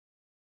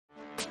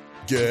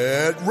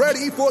Get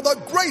ready for the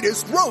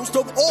greatest roast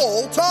of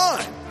all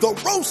time, the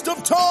Roast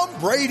of Tom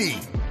Brady,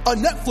 a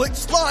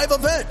Netflix live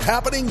event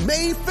happening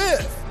May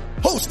 5th.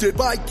 Hosted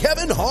by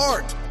Kevin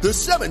Hart, the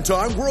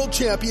 7-time world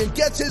champion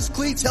gets his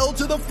cleats held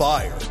to the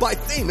fire by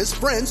famous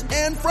friends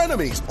and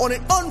frenemies on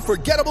an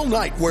unforgettable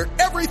night where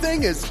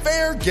everything is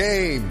fair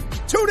game.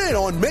 Tune in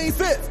on May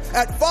 5th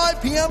at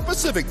 5 p.m.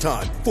 Pacific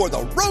time for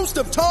the Roast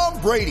of Tom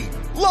Brady,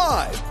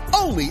 live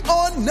only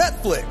on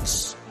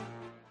Netflix.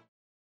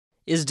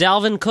 Is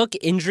Dalvin Cook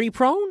injury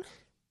prone?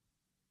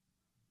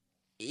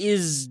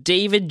 Is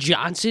David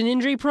Johnson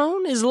injury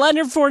prone? Is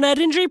Leonard Fournette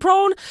injury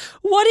prone?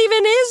 What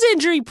even is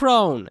injury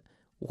prone?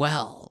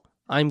 Well,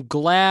 I'm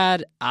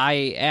glad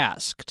I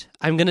asked.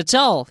 I'm going to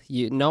tell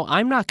you. No,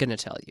 I'm not going to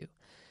tell you.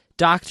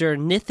 Dr.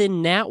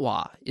 Nithin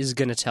Natwa is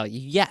going to tell you.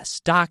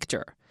 Yes,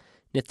 Dr.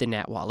 Nithin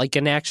Natwa, like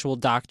an actual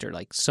doctor,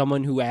 like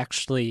someone who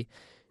actually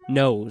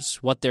knows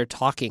what they're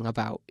talking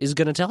about, is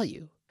going to tell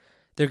you.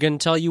 They're going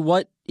to tell you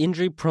what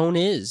injury prone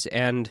is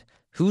and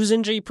who's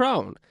injury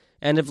prone.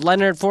 And if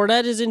Leonard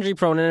Fournette is injury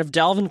prone, and if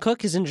Dalvin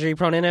Cook is injury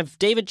prone, and if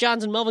David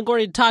Johnson, Melvin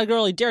Gordon, Todd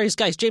Gurley, Darius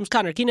Geis, James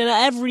Conner, Keenan,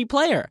 every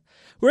player,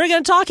 we're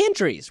going to talk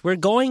injuries. We're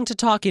going to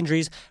talk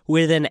injuries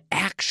with an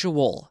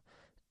actual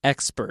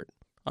expert.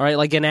 All right,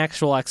 like an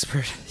actual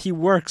expert. He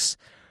works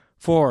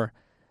for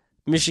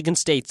Michigan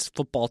State's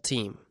football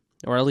team,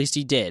 or at least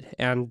he did,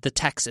 and the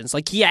Texans.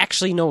 Like, he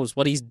actually knows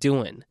what he's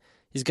doing.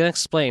 He's going to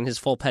explain his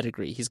full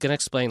pedigree. He's going to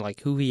explain,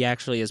 like, who he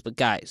actually is. But,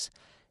 guys,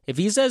 if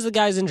he says the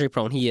guy's injury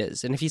prone, he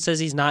is. And if he says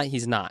he's not,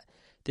 he's not.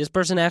 This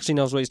person actually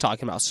knows what he's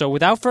talking about. So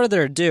without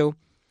further ado,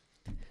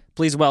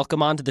 please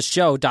welcome onto the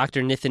show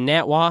Dr. Nithin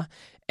Natwa.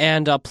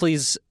 And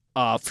please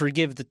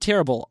forgive the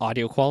terrible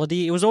audio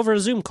quality. It was over a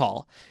Zoom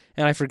call,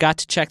 and I forgot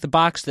to check the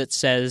box that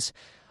says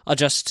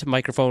adjust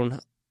microphone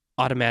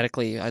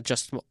automatically,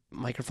 adjust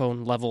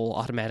microphone level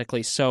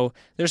automatically. So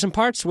there's some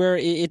parts where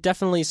it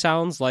definitely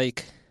sounds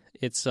like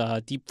it's a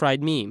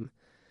deep-fried meme.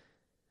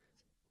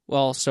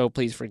 Well, so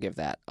please forgive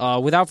that.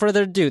 Without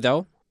further ado,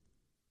 though,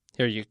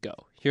 here you go.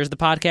 Here's the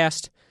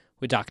podcast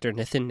with Dr.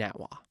 Nithin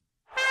Natwa.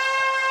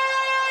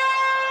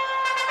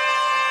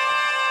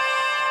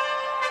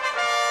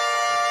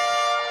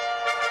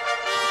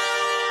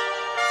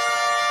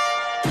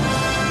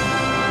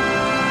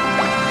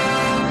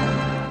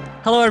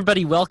 Hello,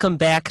 everybody. Welcome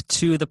back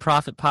to the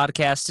Prophet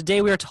Podcast.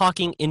 Today we are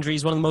talking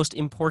injuries, one of the most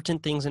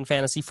important things in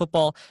fantasy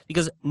football,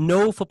 because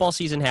no football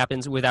season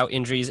happens without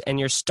injuries, and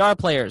your star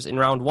players in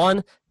round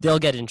 1, they'll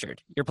get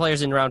injured. Your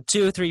players in round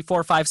 2, 3,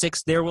 4, 5,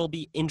 6, there will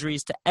be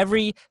injuries to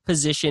every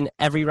position,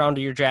 every round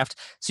of your draft.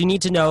 So you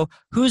need to know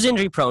who's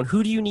injury prone,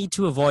 who do you need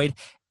to avoid,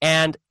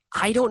 and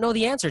I don't know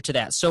the answer to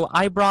that. So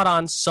I brought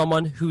on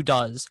someone who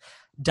does,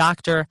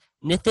 Dr.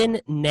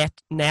 Nithin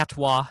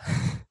Natwa.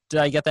 Did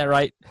I get that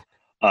right?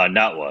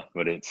 Natwa,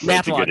 but it's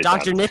Natwa,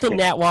 Dr. Nithin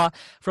Natwa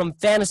from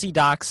Fantasy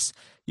Docs.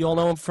 You'll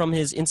know him from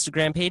his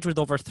Instagram page with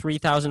over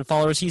 3,000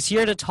 followers. He's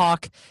here to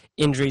talk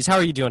injuries. How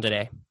are you doing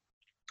today?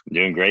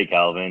 Doing great,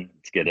 Calvin.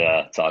 It's good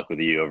to talk with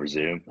you over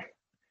Zoom.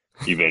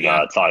 You've been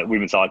we've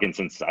been talking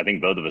since I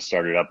think both of us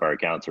started up our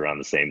accounts around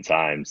the same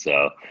time.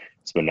 So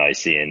it's been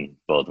nice seeing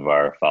both of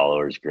our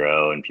followers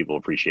grow and people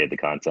appreciate the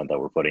content that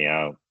we're putting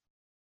out.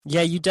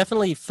 Yeah, you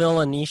definitely fill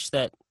a niche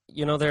that,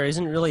 there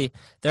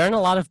aren't a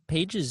lot of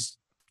pages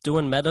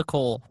doing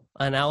medical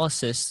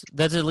analysis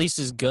that at least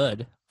is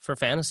good for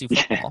fantasy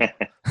football.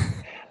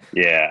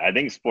 Yeah, I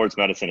think sports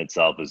medicine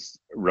itself is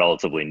a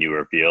relatively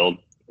newer field,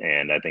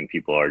 and I think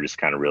people are just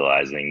kind of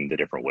realizing the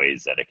different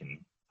ways that it can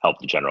help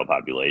the general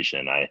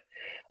population.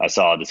 I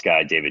saw this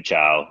guy, David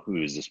Chow,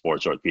 who's a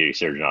sports orthopedic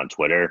surgeon on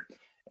Twitter,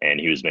 and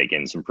he was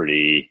making some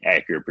pretty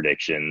accurate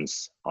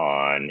predictions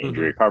on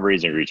injury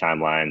recoveries, injury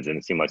timelines, and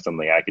it seemed like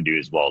something I could do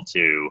as well,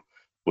 too,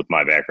 with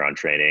my background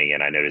training.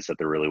 And I noticed that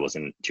there really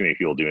wasn't too many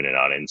people doing it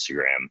on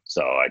Instagram.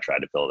 So I tried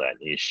to fill that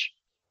niche.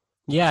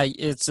 Yeah,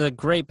 it's a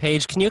great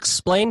page. Can you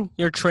explain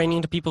your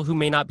training to people who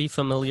may not be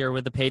familiar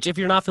with the page? If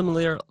you're not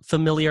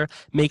familiar,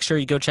 make sure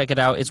you go check it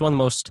out. It's one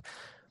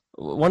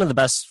of the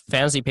best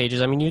fantasy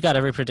pages. I mean, you got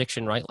every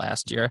prediction right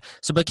last year.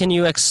 But can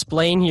you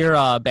explain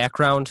your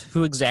background,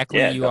 who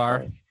exactly you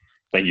are?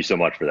 Thank you so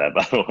much for that,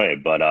 by the way.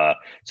 But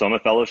so I'm a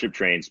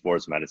fellowship-trained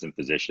sports medicine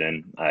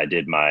physician. I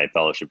did my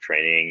fellowship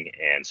training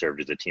and served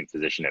as a team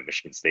physician at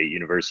Michigan State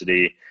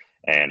University.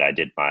 And I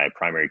did my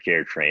primary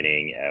care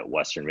training at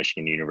Western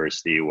Michigan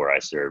University, where I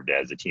served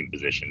as a team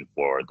physician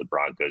for the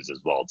Broncos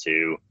as well,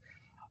 too.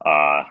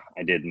 I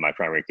did my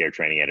primary care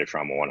training at a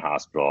Trauma One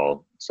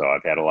hospital. So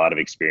I've had a lot of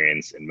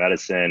experience in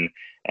medicine.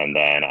 And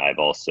then I've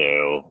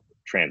also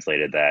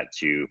translated that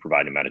to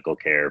providing medical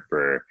care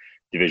for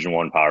Division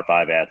I Power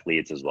 5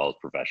 athletes as well as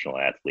professional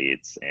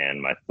athletes. And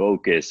my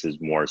focus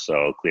is more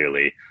so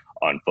clearly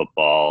on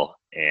football,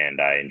 and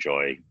I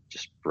enjoy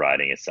just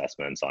providing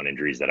assessments on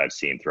injuries that I've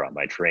seen throughout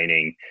my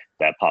training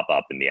that pop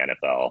up in the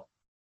NFL.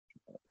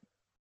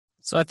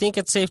 So I think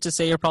it's safe to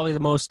say you're probably the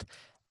most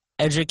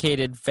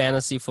educated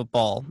fantasy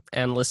football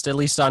analyst, at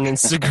least on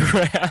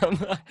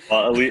Instagram.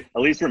 Well,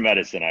 at least for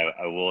medicine,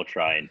 I will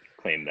try and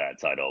claim that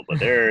title, but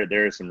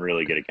there are some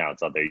really good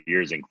accounts out there,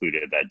 yours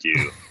included, that do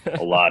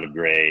a lot of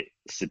great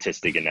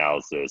statistic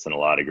analysis and a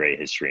lot of great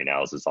history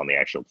analysis on the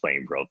actual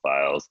playing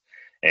profiles.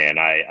 And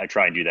I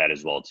try and do that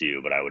as well too,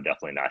 but I would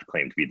definitely not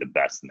claim to be the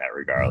best in that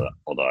regard,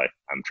 although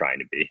I'm trying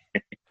to be.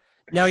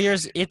 Now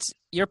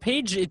your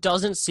page, it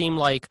doesn't seem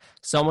like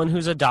someone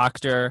who's a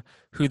doctor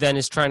who then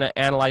is trying to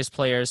analyze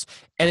players,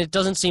 and it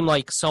doesn't seem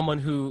like someone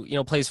who,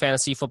 plays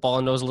fantasy football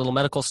and knows a little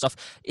medical stuff.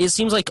 It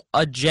seems like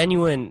a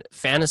genuine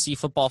fantasy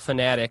football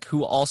fanatic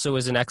who also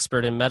is an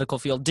expert in medical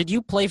field. Did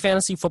you play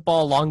fantasy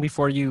football long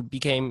before you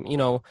became,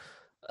 an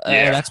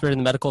expert in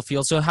the medical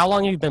field? So how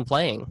long have you been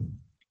playing?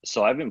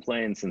 So I've been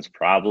playing since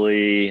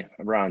probably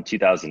around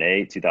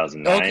 2008,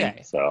 2009.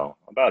 Okay. So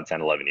about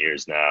 10, 11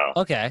 years now.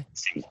 Okay.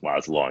 Seems, wow,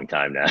 it's a long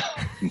time now.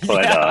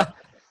 Yeah.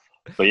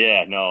 But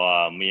yeah,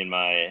 no, me and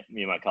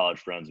my college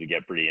friends, we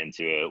get pretty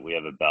into it. We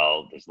have a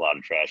belt. There's a lot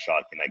of trash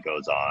talking that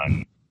goes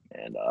on.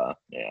 And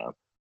yeah.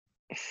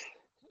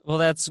 Well,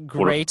 that's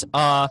great.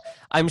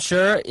 I'm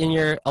sure in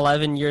your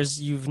 11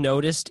 years you've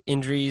noticed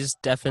injuries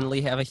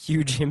definitely have a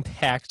huge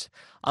impact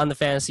on the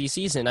fantasy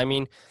season. I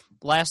mean,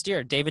 last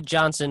year, David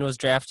Johnson was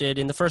drafted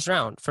in the first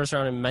round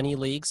in many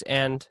leagues,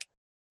 and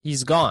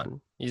he's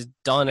gone. He's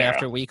done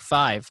after week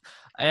 5.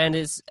 And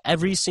it's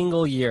every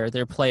single year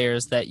there are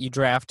players that you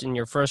draft in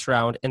your first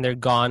round, and they're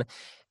gone.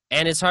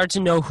 And it's hard to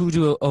know who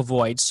to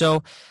avoid.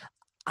 So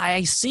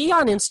I see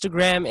on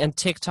Instagram and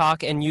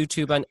TikTok and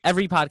YouTube on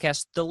every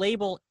podcast, the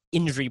label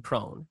injury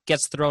prone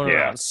gets thrown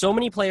around. So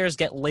many players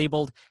get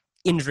labeled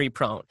injury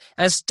prone.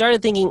 And I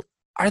started thinking,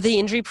 are they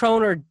injury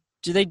prone, or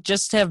do they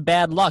just have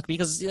bad luck?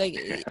 Because like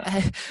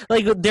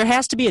there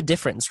has to be a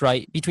difference,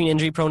 right, between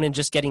injury prone and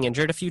just getting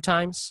injured a few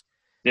times.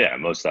 Yeah,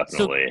 most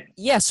definitely.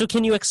 So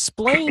can you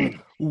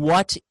explain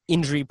what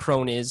injury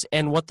prone is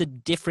and what the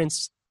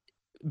difference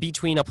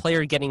between a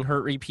player getting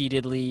hurt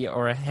repeatedly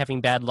or having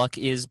bad luck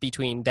is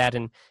between that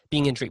and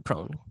being injury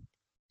prone?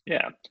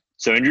 Yeah.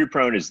 So injury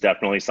prone is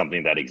definitely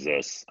something that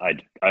exists. I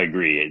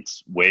agree.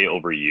 It's way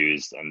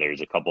overused, and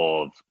there's a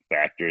couple of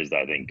factors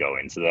that I think go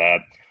into that.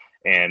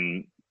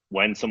 And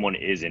when someone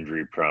is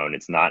injury prone,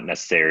 it's not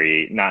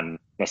necessarily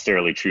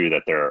true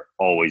that they're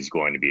always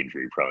going to be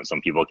injury prone. Some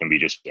people can be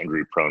just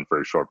injury prone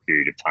for a short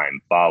period of time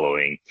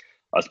following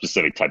a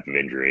specific type of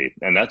injury.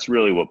 And that's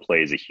really what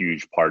plays a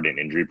huge part in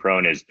injury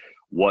prone, is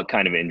what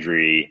kind of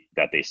injury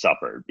that they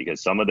suffered,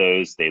 because some of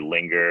those, they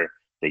linger,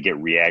 they get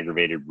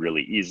re-aggravated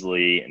really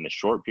easily in the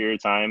short period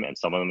of time, and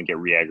some of them get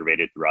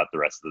re-aggravated throughout the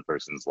rest of the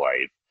person's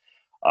life.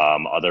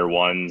 Other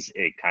ones,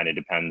 it kind of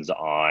depends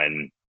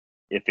on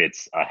if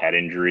it's a head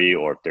injury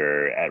or if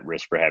they're at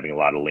risk for having a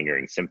lot of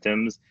lingering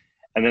symptoms.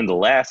 And then the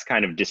last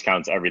kind of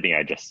discounts everything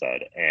I just said.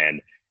 And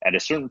at a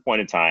certain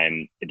point in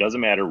time, it doesn't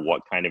matter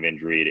what kind of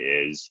injury it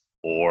is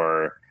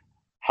or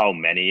how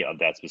many of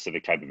that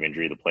specific type of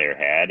injury the player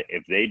had.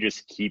 If they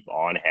just keep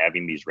on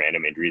having these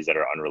random injuries that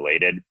are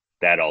unrelated,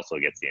 that also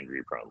gets the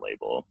injury prone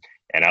label.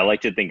 And I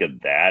like to think of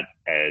that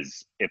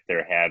as if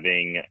they're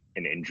having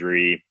an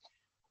injury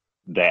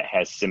that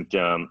has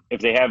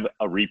if they have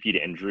a repeat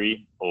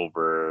injury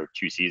over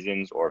 2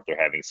 seasons, or if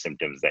they're having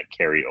symptoms that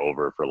carry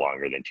over for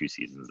longer than 2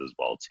 seasons as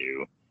well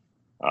too.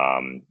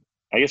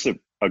 I guess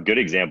a good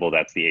example,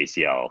 that's the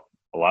ACL.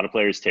 A lot of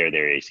players tear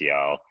their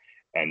ACL,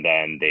 and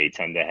then they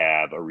tend to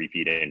have a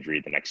repeat injury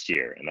the next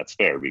year. And that's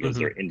fair, because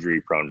they're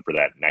injury prone for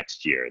that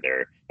next year.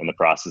 They're in the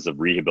process of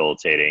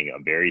rehabilitating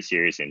a very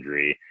serious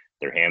injury.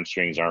 Their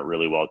hamstrings aren't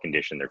really well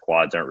conditioned. Their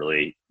quads aren't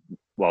really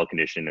well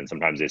conditioned. And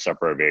sometimes they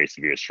suffer a very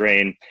severe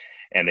strain,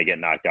 and they get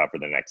knocked out for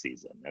the next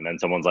season. And then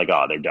someone's like,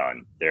 oh, they're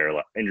done. They're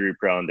injury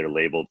prone. They're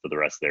labeled for the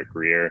rest of their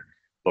career.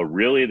 But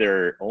really,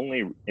 they're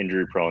only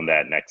injury prone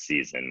that next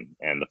season.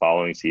 And the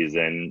following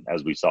season,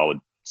 as we saw with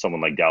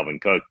someone like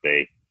Dalvin Cook,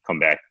 they come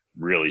back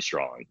really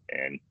strong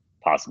and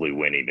possibly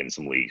win even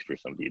some leagues for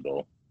some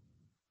people.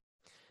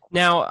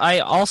 Now, I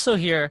also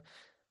hear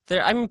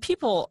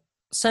people,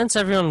 since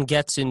everyone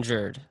gets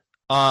injured,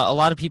 a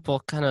lot of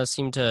people kind of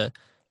seem to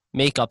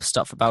make up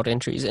stuff about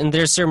injuries. And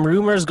there's some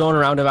rumors going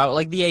around about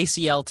like the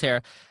ACL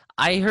tear.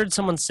 I heard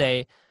someone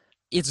say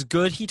it's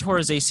good he tore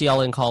his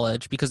ACL in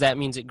college because that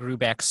means it grew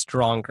back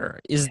stronger.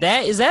 Is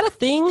that a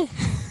thing?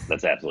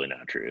 That's absolutely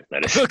not true.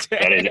 That is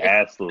That is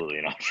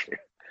absolutely not true.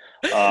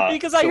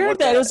 Because I heard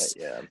that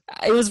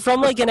it was from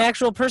like an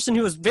actual person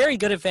who was very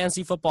good at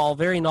fantasy football,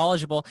 very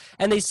knowledgeable,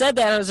 and they said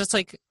that, and I was just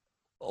like,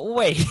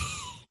 wait.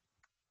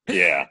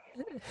 Yeah.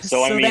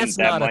 So I mean, that's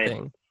not a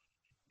thing.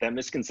 That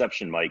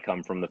misconception might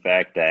come from the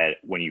fact that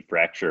when you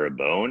fracture a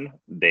bone,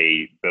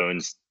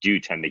 bones do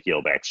tend to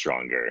heal back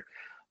stronger.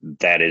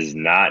 That is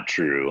not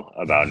true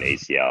about an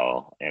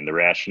ACL. And the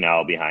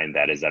rationale behind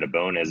that is that a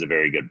bone has a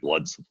very good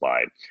blood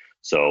supply.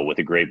 So with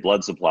a great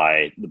blood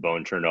supply, the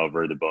bone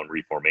turnover, the bone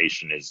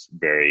reformation is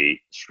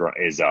very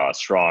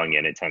strong,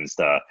 and it tends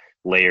to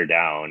layer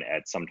down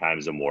at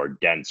sometimes a more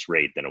dense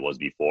rate than it was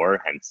before,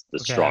 hence the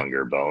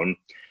stronger bone.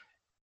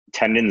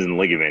 Tendons and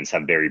ligaments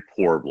have very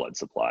poor blood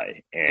supply,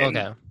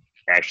 and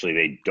actually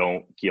they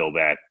don't heal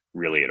back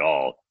really at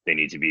all. They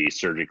need to be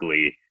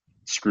surgically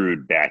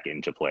screwed back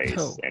into place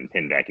Oh. and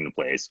pinned back into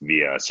place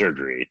via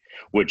surgery,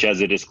 which,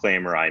 as a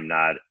disclaimer, I'm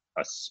not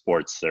a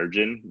sports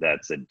surgeon.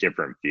 That's a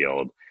different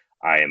field.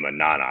 I am a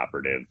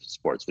non-operative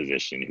sports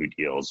physician who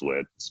deals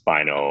with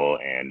spinal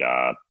and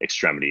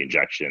extremity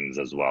injections,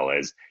 as well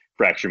as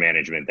fracture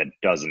management that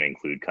doesn't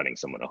include cutting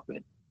someone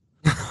open.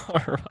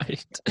 All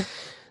right.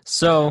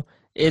 So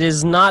it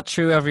is not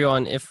true,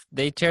 everyone. If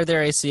they tear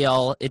their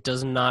ACL, it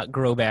does not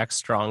grow back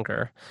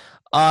stronger.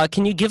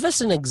 Can you give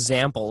us an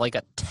example, like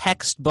a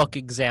textbook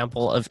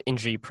example of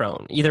injury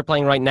prone, either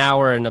playing right now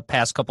or in the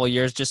past couple of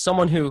years? Just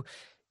someone who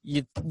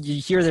you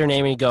hear their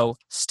name and you go,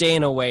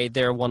 staying away,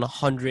 they're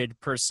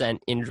 100%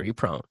 injury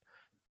prone.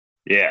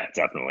 Yeah,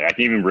 definitely. I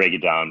can even break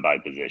it down by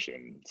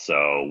position.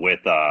 So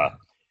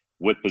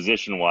with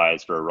position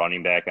wise for a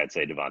running back, I'd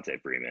say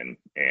Devontae Freeman.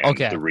 And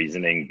Okay. the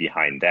reasoning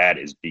behind that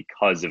is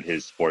because of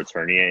his sports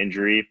hernia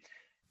injury.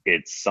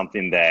 It's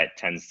something that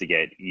tends to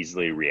get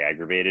easily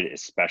re-aggravated,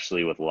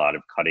 especially with a lot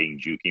of cutting,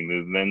 juking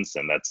movements.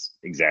 And that's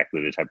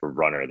exactly the type of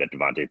runner that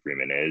Devontae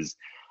Freeman is.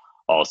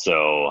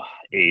 Also,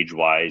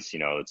 age-wise,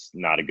 it's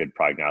not a good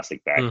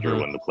prognostic factor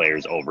when the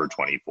player's over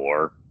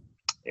 24.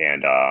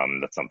 And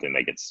that's something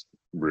that gets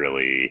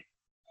really,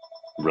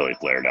 really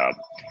flared up.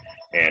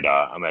 And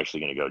I'm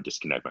actually going to go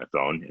disconnect my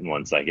phone in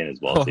 1 second as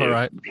well, too,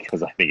 Right.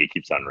 because I think it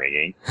keeps on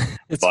ringing.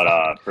 It's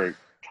But for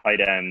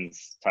tight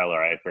ends, Tyler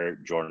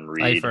Eifert, Jordan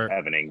Reed, Eifert.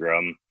 Evan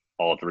Ingram,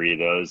 all three of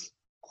those,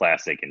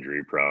 classic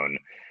injury prone.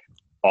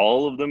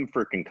 All of them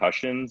for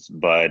concussions,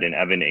 but in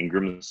Evan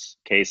Ingram's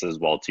case as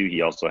well, too,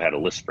 he also had a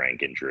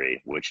Lisfranc injury,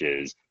 which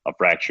is a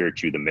fracture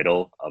to the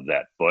middle of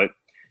that foot.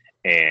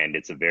 And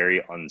it's a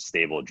very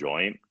unstable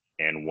joint.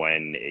 And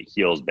when it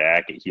heals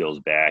back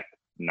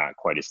not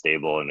quite as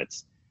stable, and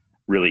it's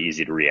really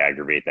easy to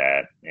re-aggravate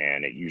that.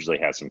 And it usually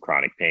has some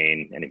chronic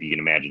pain. And if you can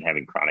imagine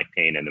having chronic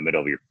pain in the middle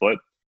of your foot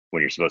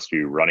when you're supposed to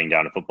be running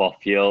down a football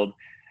field,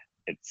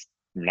 it's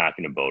not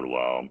going to bode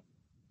well.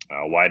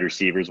 Wide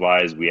receivers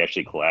wise, we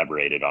actually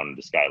collaborated on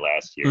this guy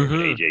last year. But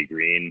AJ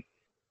Green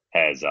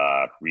has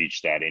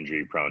reached that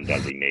injury prone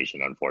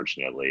designation,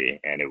 unfortunately.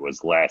 And it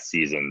was last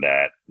season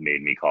that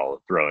made me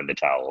throw in the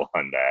towel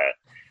on that.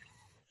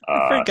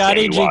 I forgot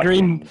Sammy AJ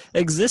Green Watkins.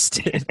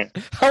 existed.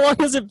 How long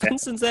has it been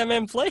since that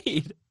man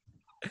played?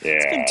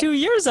 It's been 2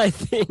 years, I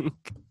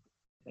think.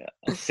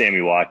 Yeah.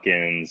 Sammy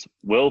Watkins,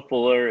 Will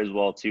Fuller as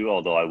well, too,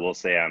 although I will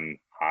say I'm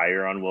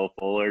higher on Will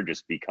Fuller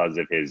just because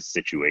of his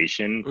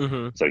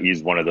situation. So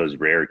he's one of those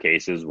rare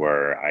cases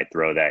where I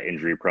throw that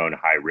injury-prone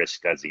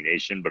high-risk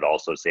designation, but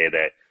also say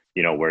that,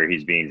 where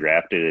he's being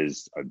drafted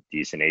is a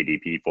decent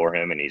ADP for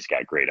him, and he's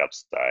got great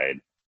upside.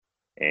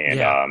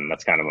 And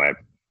that's kind of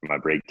my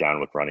breakdown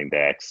with running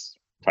backs,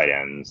 tight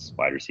ends,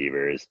 wide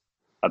receivers.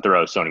 I'll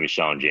throw Sony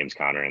Michel and James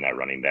Conner in that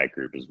running back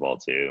group as well,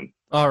 too.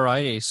 All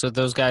righty. So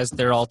those guys,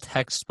 they're all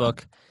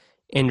textbook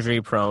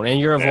injury prone, and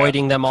you're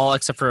avoiding them all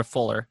except for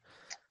Fuller.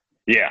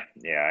 Yeah,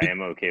 I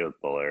am okay with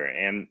Fuller.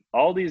 And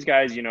all these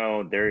guys,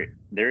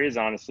 there is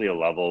honestly a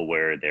level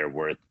where they're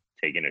worth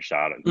taking a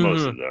shot at.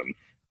 Most of them.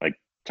 Like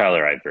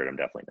Tyler Eifert, I'm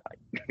definitely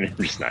not. I'm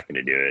just not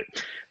going to do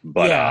it.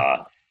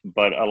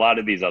 But a lot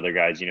of these other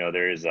guys,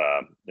 there's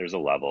a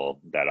level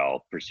that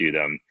I'll pursue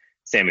them.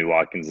 Sammy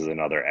Watkins is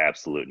another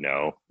absolute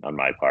no on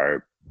my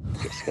part,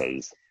 just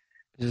because.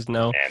 Just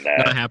no, and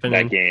not happening.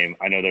 That game,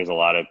 I know there's a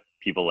lot of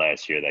people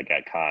last year that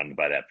got conned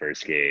by that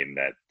first game,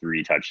 that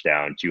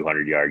 3-touchdown,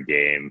 200-yard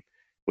game,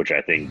 which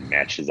I think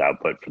matched his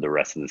output for the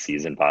rest of the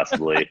season,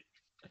 possibly.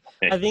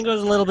 I think it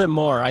was a little bit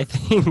more. I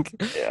think.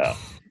 Yeah.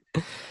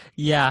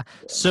 Yeah.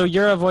 So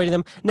you're avoiding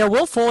them. Now,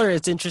 Will Fuller,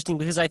 it's interesting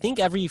because I think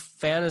every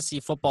fantasy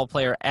football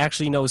player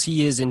actually knows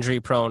he is injury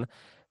prone.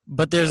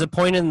 But there's a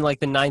point in like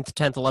the 9th,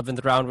 10th,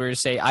 11th round where you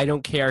say, I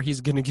don't care.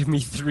 He's going to give me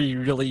 3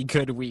 really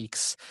good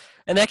weeks.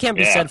 And that can't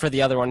be said for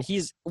the other one.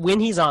 When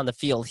he's on the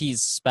field,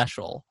 he's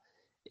special.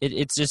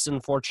 It's just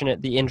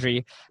unfortunate, the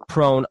injury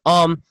prone.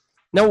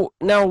 Now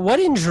what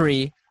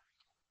injury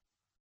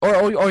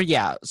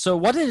so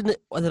what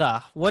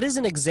is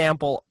an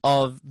example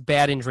of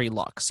bad injury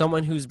luck?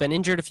 Someone who's been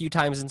injured a few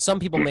times, and some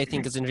people may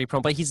think is injury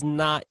prone, but he's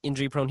not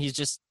injury prone. He's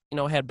just,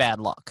 had bad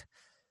luck.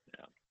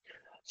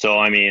 So,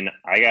 I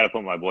got to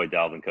put my boy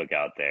Dalvin Cook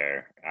out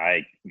there.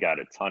 I got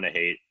a ton of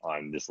hate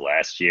on this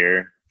last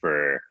year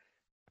for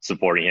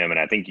supporting him, and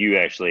I think you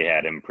actually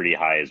had him pretty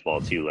high as well,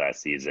 too,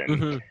 last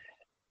season.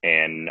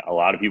 And a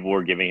lot of people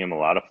were giving him a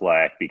lot of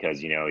flack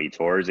because, he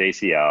tore his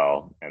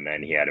ACL, and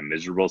then he had a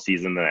miserable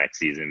season the next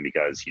season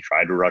because he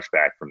tried to rush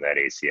back from that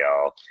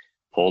ACL,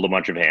 pulled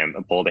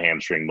a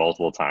hamstring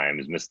multiple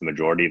times, missed the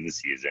majority of the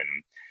season.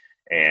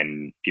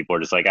 And people are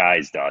just like,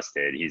 he's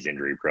dusted. He's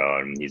injury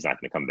prone. He's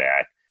not going to come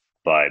back.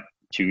 But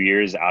 2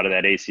 years out of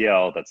that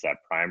ACL, that's that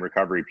prime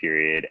recovery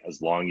period,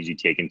 as long as you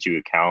take into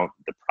account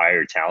the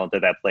prior talent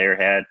that player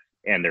had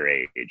and their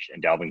age.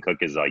 And Dalvin Cook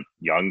is a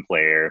young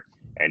player,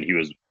 and he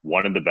was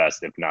one of the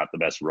best, if not the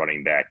best,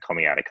 running back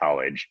coming out of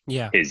college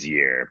his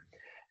year.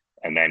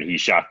 And then he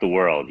shocked the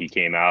world. He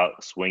came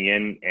out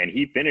swinging, and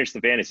he finished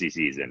the fantasy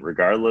season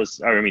regardless.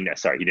 He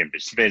didn't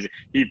finish.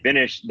 He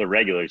finished the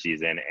regular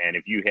season. And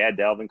if you had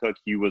Dalvin Cook,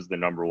 he was the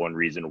number one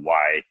reason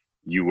why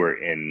you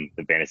were in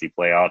the fantasy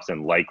playoffs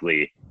and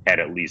likely had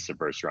at least a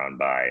first round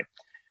bye.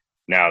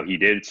 Now, he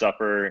did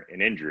suffer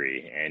an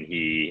injury, and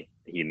he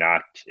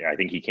knocked, I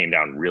think he came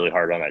down really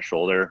hard on that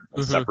shoulder,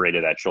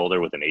 separated that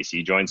shoulder with an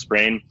AC joint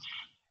sprain.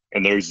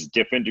 And there's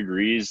different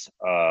degrees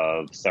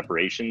of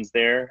separations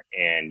there,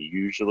 and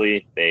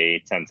usually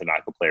they tend to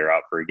knock a player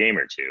out for a game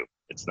or two.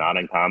 It's not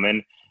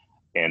uncommon,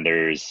 and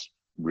there's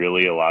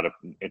really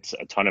it's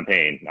a ton of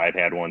pain. I've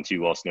had one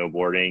too while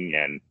snowboarding,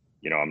 and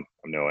I'm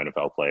no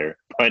NFL player,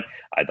 but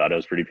I thought it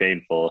was pretty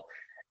painful.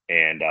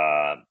 And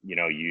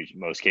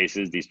most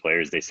cases these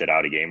players, they sit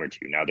out a game or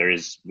two. Now there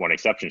is one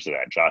exception to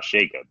that, Josh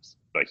Jacobs,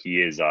 but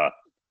he's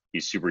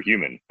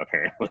superhuman,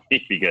 apparently,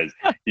 because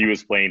he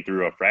was playing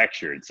through a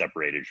fractured,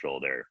 separated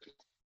shoulder.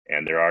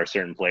 And there are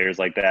certain players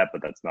like that,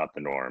 but that's not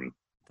the norm.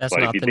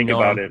 But if you think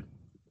about it,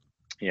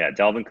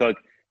 Dalvin Cook,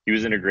 he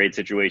was in a great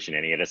situation,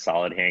 and he had a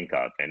solid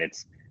handcuff. And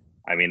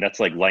that's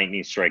like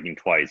lightning striking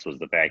twice, was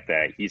the fact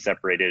that he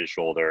separated his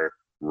shoulder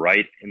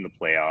right in the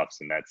playoffs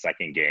in that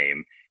second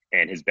game,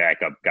 and his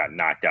backup got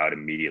knocked out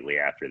immediately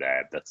after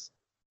that.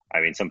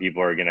 Some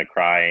people are going to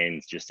cry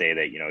and just say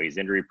that, he's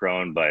injury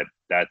prone, but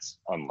that's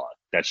unlucky.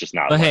 That's just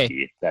not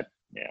lucky.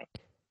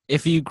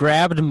 If you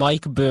grabbed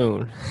Mike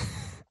Boone,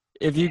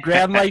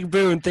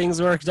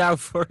 things worked out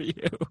for you.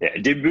 Yeah.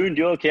 Did Boone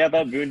do okay? I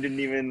thought Boone didn't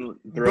even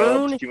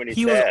throw up too many stats.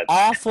 He was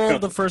awful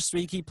the first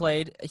week he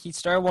played. He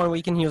started 1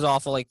 week and he was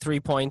awful, like 3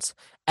 points.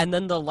 And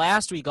then the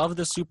last week of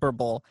the Super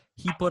Bowl,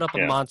 he put up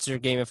a monster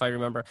game, if I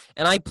remember.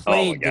 And I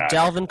played the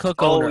Dalvin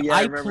Cook owner.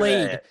 I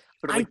played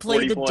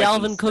the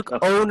Dalvin Cook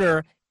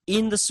owner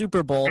in the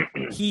Super Bowl.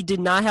 He did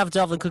not have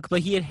Dalvin Cook,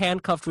 but he had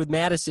handcuffed with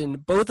Madison.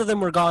 Both of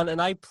them were gone,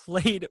 and I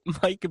played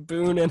Mike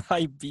Boone, and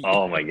I beat him.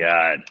 Oh, my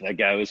God. That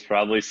guy was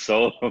probably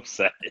so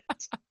upset.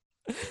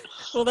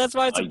 Well, that's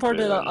why it's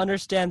important to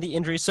understand the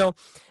injury. So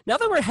now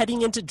that we're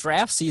heading into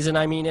draft season,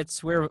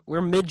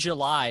 we're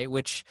mid-July,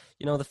 which,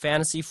 the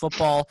fantasy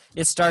football,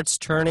 it starts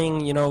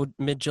turning,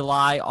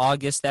 mid-July,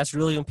 August. That's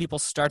really when people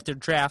start their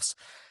drafts.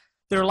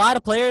 There are a lot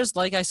of players,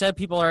 like I said,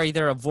 people are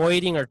either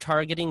avoiding or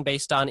targeting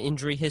based on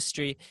injury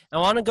history. I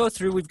want to go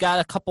through, we've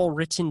got a couple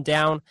written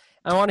down.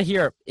 I want to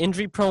hear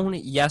injury prone,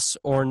 yes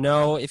or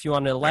no. If you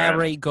want to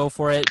elaborate, go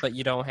for it, but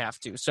you don't have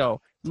to. So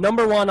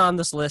number one on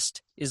this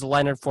list is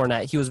Leonard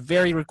Fournette. He was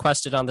very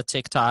requested on the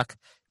TikTok.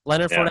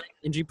 Leonard Fournette,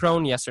 injury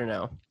prone, yes or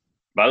no?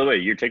 By the way,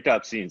 your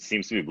TikTok seems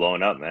to be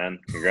blowing up, man.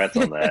 Congrats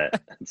on that.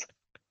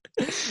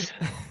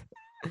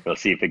 We'll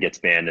see if it gets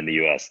banned in the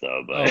U.S.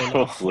 though, but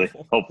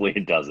hopefully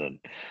it doesn't.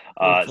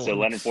 So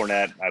Leonard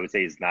Fournette, I would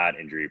say, is not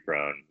injury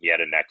prone. He had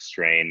a neck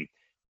strain.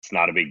 It's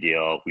not a big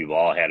deal. We've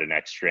all had a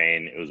neck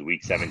strain. It was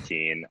week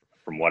 17.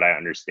 From what I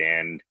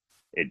understand,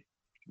 it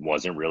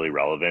wasn't really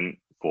relevant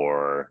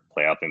for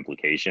playoff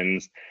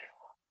implications.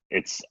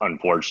 It's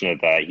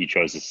unfortunate that he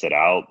chose to sit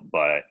out,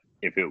 but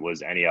if it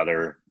was any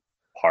other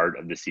part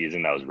of the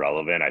season that was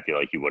relevant, I feel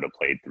like he would have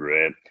played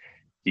through it.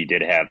 He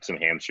did have some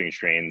hamstring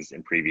strains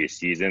in previous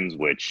seasons,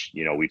 which,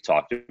 we've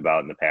talked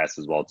about in the past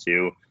as well,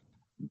 too.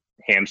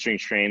 Hamstring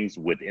strains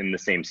within the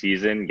same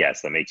season,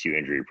 yes, that makes you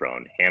injury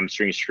prone.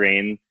 Hamstring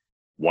strain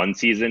one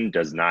season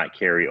does not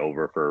carry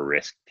over for a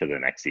risk to the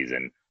next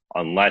season.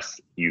 Unless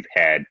you've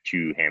had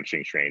 2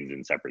 hamstring strains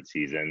in separate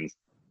seasons,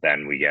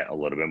 then we get a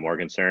little bit more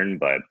concerned.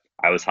 But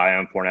I was high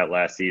on Fournette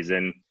last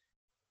season.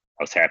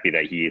 I was happy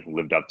that he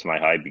lived up to my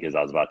hype because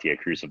I was about to get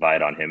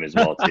crucified on him as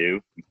well,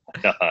 too.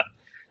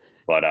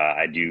 But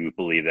I do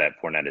believe that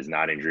Fournette is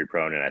not injury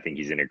prone, and I think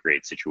he's in a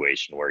great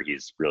situation where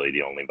he's really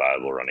the only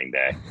viable running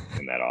back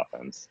in that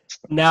offense.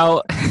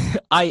 Now,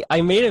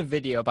 I made a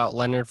video about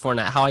Leonard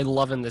Fournette, how I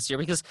love him this year,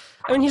 because,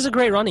 he's a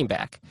great running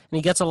back, and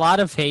he gets a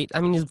lot of hate.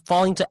 He's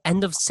falling to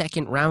end of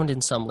second round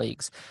in some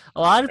leagues.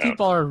 A lot of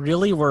people are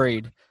really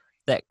worried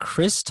that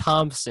Chris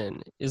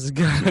Thompson is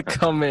going to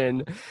come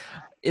in.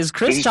 Is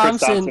Chris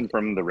Thompson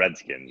from the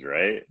Redskins,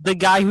 right? The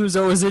guy who's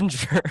always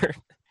injured.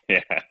 Yeah.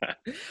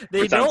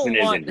 They don't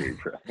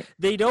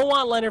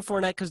want Leonard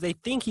Fournette because they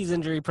think he's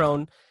injury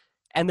prone,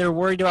 and they're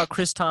worried about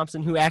Chris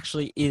Thompson, who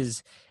actually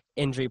is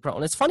injury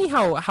prone. It's funny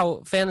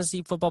how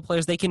fantasy football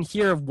players, they can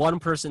hear one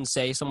person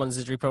say someone's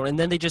injury prone, and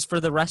then they just, for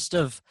the rest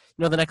of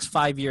the next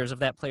 5 years of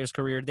that player's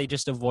career, they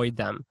just avoid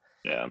them.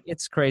 Yeah.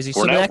 It's crazy. Fournette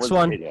so the next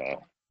one.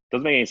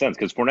 Doesn't make any sense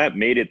because Fournette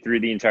made it through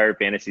the entire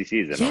fantasy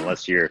season,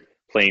 unless you're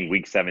playing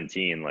week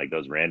 17 like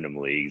those random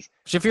leagues.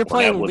 If you're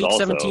playing week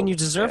 17, you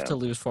deserve to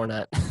lose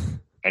Fournette.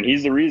 And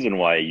he's the reason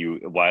why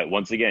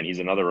once again, he's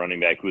another running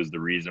back who is the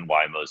reason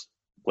why most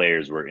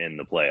players were in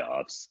the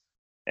playoffs.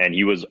 And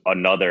he was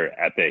another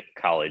epic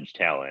college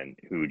talent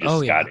who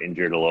just got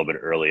injured a little bit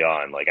early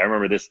on. Like I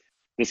remember this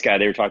guy,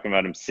 they were talking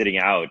about him sitting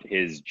out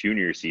his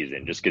junior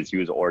season just because he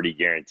was already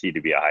guaranteed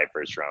to be a high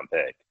first round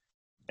pick.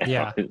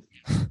 Yeah.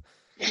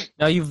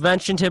 Now you've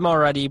mentioned him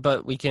already,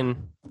 but we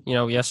can,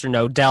 yes or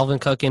no. Dalvin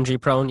Cook injury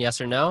prone,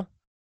 yes or no?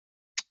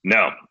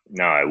 No,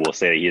 No, I will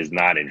say that he is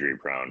not injury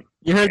prone.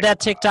 You heard that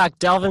TikTok.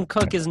 Dalvin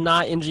Cook is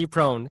not injury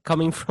prone,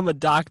 coming from a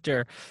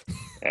doctor.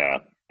 Yeah.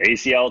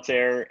 ACL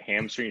tear,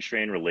 hamstring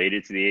strain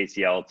related to the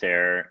ACL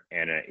tear,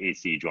 and an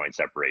AC joint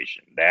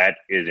separation. That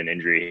is an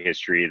injury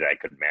history that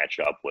could match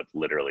up with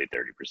literally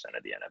 30%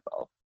 of the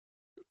NFL.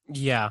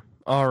 Yeah.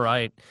 All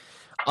right.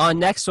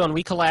 Next one,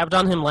 we collabed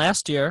on him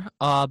last year,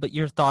 but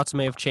your thoughts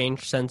may have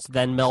changed since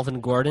then.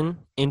 Melvin Gordon,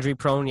 injury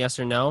prone, yes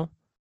or no?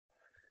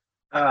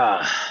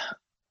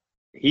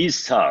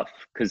 He's tough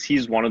because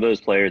he's one of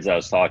those players I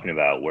was talking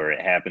about where it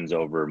happens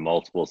over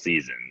multiple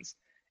seasons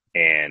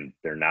and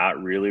they're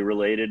not really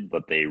related,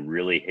 but they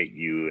really hit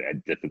you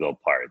at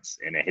difficult parts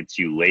and it hits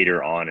you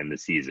later on in the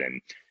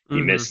season.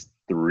 He missed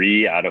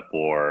 3 out of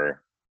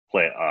 4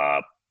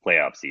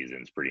 playoff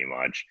seasons pretty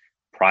much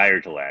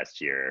prior to last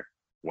year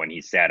when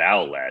he sat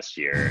out last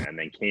year and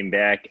then came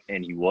back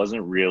and he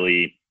wasn't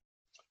really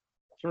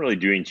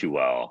doing too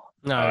well.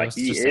 No, it's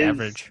just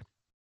average.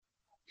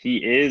 He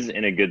is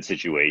in a good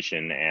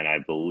situation, and I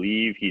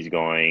believe he's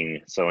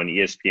going – so in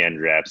ESPN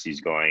drafts,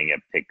 he's going at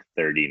pick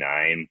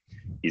 39.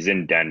 He's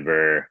in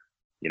Denver.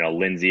 You know,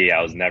 Lindsey,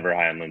 I was never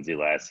high on Lindsey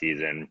last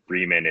season.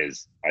 Freeman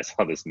is – I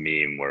saw this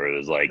meme where it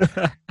was like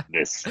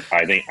this –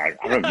 I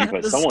don't know if you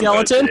put – someone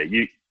skeleton? posted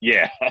it.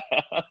 Yeah.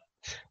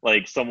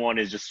 Like someone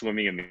is just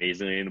swimming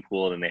amazingly in the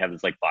pool, and they have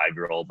this like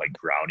 5-year-old like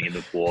drowning in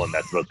the pool, and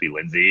that's supposed to be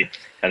Lindsey.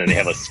 And then they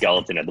have a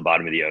skeleton at the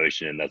bottom of the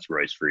ocean, and that's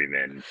Royce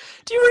Freeman.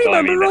 Do you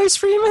remember Royce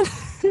Freeman?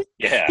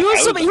 Yeah, he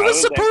was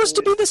supposed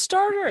to be the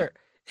starter.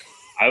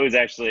 I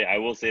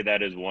will say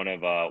that is one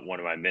of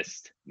my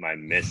missed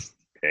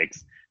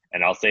picks,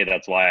 and I'll say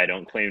that's why I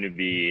don't claim to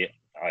be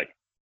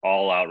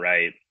all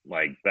outright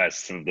like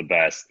best of the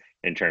best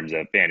in terms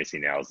of fantasy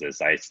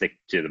analysis. I stick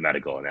to the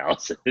medical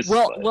analysis.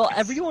 Well,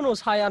 everyone was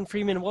high on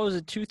Freeman. What was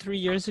it,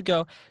 2-3 years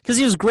ago? Because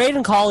he was great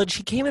in college.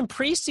 He came in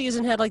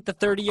preseason, had like the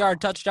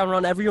 30-yard touchdown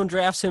run. Everyone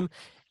drafts him,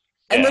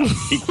 and then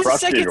he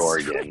crushed it,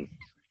 Oregon.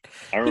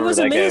 He was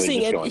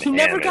amazing, and he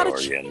never got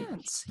a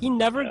chance. He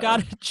never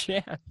got a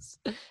chance,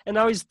 and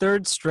now he's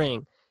third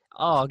string.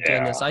 Oh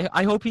goodness! Yeah.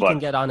 I hope he can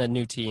get on a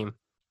new team.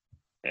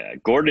 Yeah,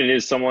 Gordon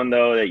is someone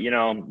though that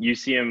you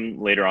see him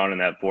later on in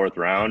that 4th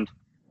round.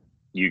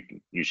 You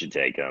should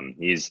take him.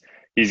 He's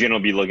going to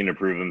be looking to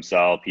prove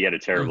himself. He had a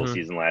terrible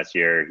season last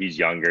year. He's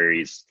younger.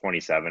 He's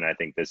 27, I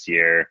think, this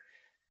year.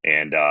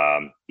 And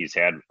he's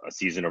had a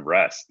season of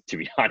rest, to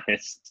be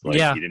honest. He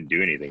didn't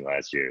do anything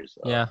last year.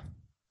 So. Yeah.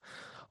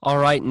 All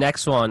right,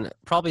 next one.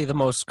 Probably the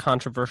most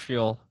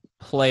controversial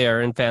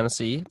player in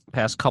fantasy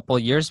past couple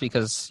of years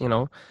because,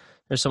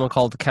 there's someone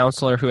called the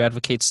counselor who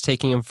advocates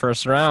taking him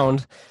first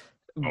round.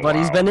 But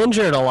he's been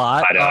injured a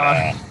lot.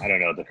 I don't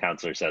know what the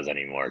counselor says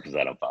anymore because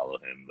I don't follow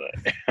him.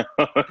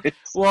 But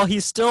well, he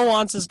still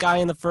wants this guy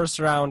in the first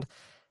round,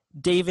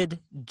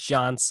 David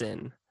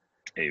Johnson.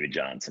 David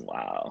Johnson,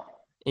 wow.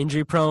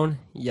 Injury prone,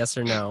 yes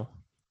or no?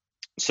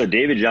 So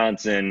David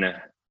Johnson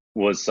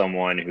was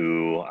someone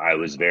who I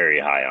was very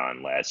high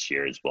on last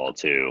year as well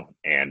too,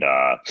 and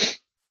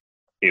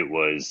it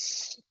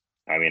was.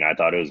 I mean, I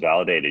thought it was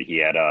validated. He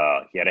had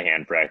a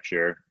hand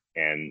fracture.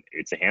 And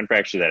it's a hand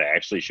fracture that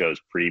actually shows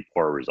pretty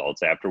poor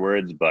results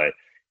afterwards, but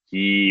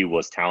he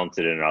was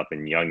talented enough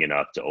and young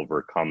enough to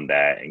overcome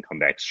that and come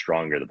back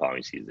stronger the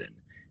following season.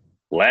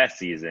 Last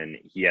season,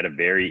 he had a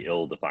very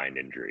ill-defined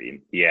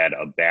injury. He had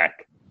a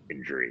back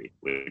injury,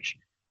 which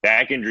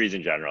back injuries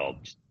in general,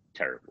 just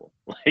terrible.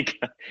 Like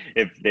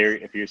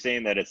if you're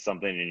saying that it's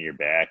something in your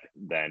back,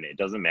 then it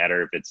doesn't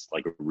matter if it's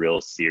like a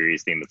real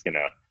serious thing that's going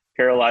to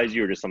paralyze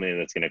you or just something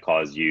that's going to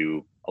cause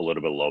you a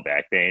little bit of low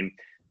back pain.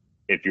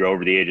 If you're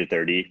over the age of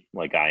 30,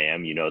 like I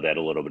am, you know that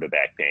a little bit of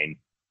back pain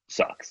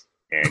sucks.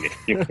 And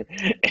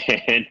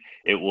and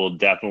it will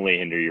definitely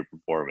hinder your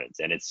performance.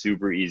 And it's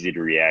super easy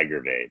to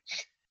re-aggravate.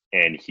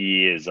 And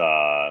he is,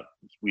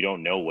 we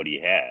don't know what he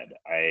had.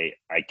 I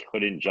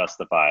couldn't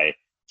justify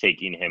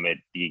taking him at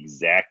the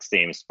exact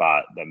same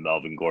spot that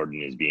Melvin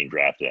Gordon is being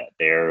drafted at.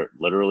 They're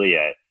literally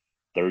at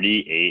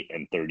 38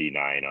 and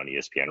 39 on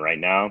ESPN right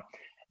now.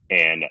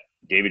 And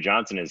David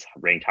Johnson is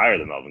ranked higher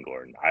than Melvin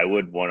Gordon. I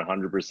would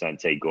 100%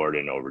 take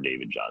Gordon over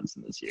David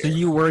Johnson this year. So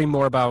you worry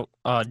more about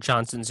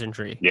Johnson's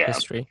injury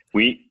history?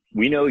 We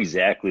know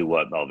exactly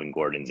what Melvin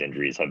Gordon's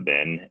injuries have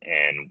been,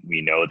 and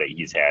we know that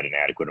he's had an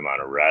adequate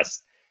amount of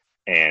rest.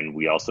 And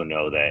we also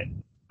know that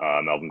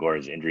Melvin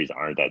Gordon's injuries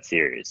aren't that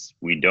serious.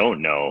 We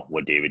don't know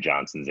what David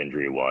Johnson's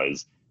injury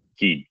was.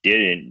 He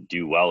didn't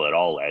do well at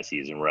all last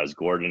season, whereas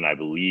Gordon, I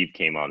believe,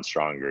 came on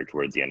stronger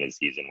towards the end of the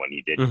season when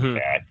he did come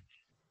back.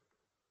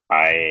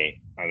 I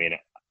mean,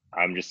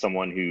 I'm just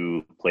someone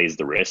who plays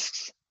the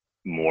risks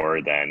more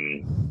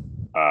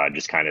than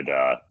just kind of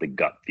the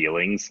gut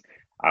feelings.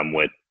 I'm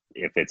with,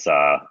 if it's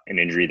an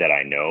injury that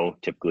I know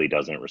typically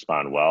doesn't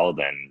respond well,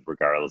 then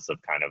regardless of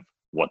kind of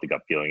what the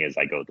gut feeling is,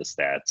 I go with the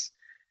stats.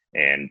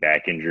 And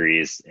back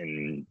injuries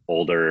in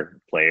older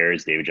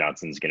players, David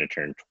Johnson's going to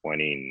turn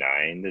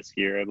 29 this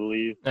year, I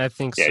believe. I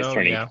think so, yeah. He's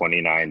turning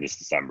 29 this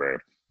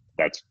December.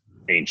 That's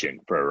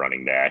ancient for a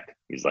running back.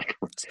 He's like,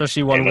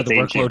 especially one with the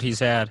workload he's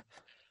had.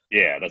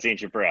 Yeah, that's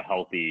ancient for a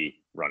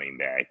healthy running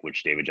back,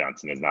 which David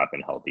Johnson has not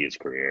been healthy his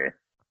career.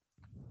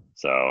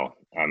 So,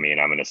 I mean,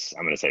 I'm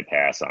gonna say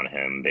pass on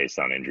him based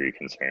on injury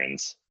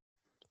concerns.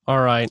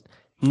 All right.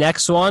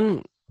 Next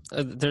one.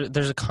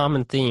 There's a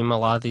common theme. A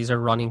lot of these are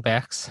running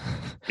backs.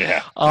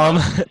 Yeah.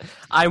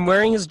 I'm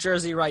wearing his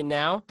jersey right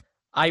now.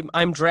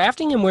 I'm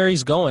drafting him where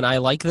he's going. I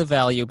like the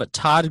value, but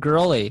Todd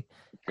Gurley.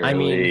 I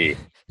mean, Gurley.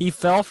 he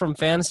fell from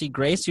fantasy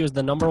grace. He was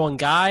the number one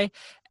guy,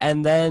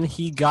 and then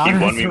he got He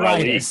won me my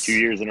league arthritis. 2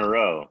 years in a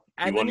row.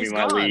 He And won then me he's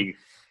my gone. league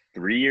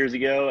 3 years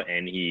ago,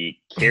 and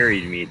he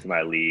carried me to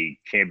my league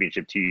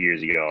championship 2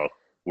 years ago,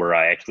 where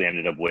I actually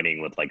ended up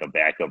winning with like a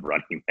backup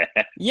running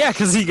back. Yeah,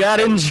 because he got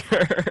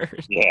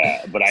injured.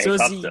 Yeah, but I So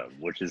is cuffed he- him,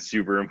 which is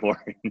super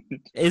important.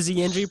 Is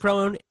he injury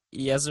prone?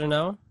 Yes or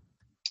no?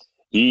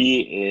 He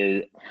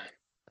is.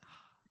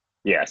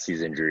 Yes,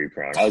 he's injury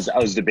prone. I was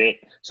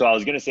So I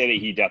was gonna say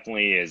that he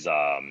definitely is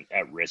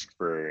at risk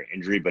for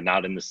injury, but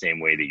not in the same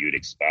way that you'd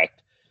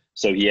expect.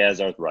 So he has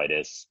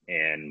arthritis,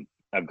 and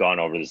I've gone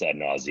over this ad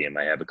nauseum.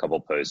 I have a couple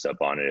posts up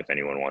on it if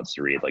anyone wants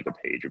to read like a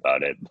page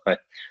about it.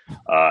 But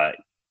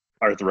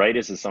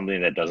arthritis is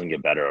something that doesn't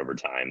get better over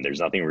time. There's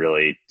nothing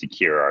really to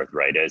cure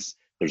arthritis.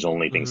 There's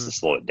only things to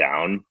slow it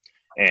down.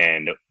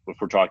 And if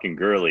we're talking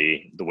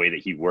Gurley, the way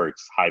that he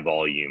works, high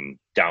volume,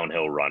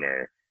 downhill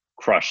runner,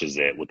 crushes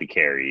it with the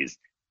carries.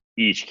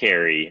 Each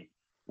carry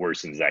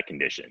worsens that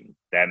condition.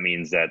 That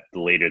means that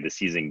the later the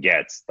season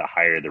gets, the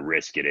higher the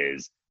risk it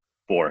is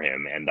for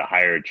him, and the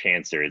higher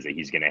chance there is that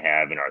he's going to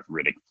have an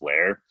arthritic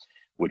flare,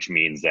 which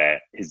means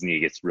that his knee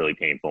gets really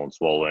painful and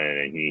swollen,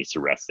 and he needs to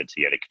rest it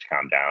to get it to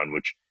calm down,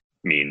 which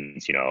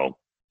means,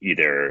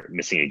 either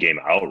missing a game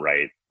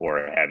outright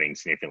or having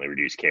significantly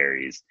reduced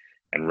carries.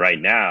 And right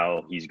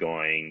now, he's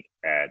going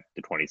at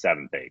the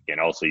 27th pick. And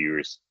also, you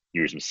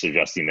were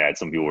suggesting that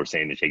some people were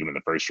saying to take him in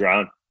the first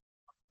round.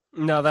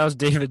 No, that was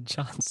David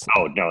Johnson.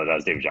 Oh no, that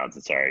was David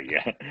Johnson. Sorry,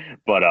 yeah,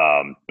 but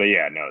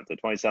yeah, no, the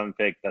 27th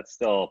pick.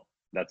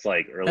 That's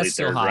like early That's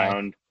still third high.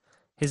 round.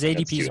 His That's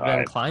ADP's too been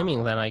high.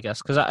 climbing then, I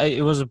guess, because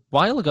it was a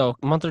while ago,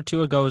 a month or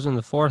two ago, it was in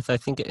the fourth. I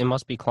think it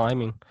must be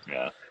climbing.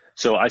 Yeah.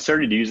 So I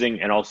started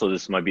using, and also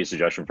this might be a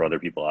suggestion for other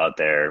people out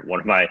there.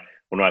 One of my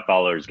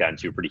followers got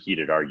into pretty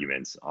heated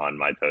arguments on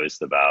my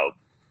post about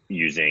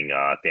using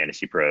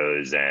Fantasy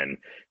Pros and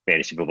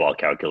Fantasy Football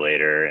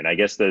Calculator, and I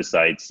guess those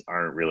sites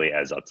aren't really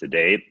as up to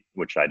date.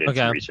 Which I did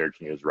Okay. some research,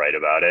 and he was right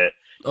about it.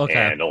 Okay.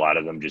 And a lot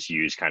of them just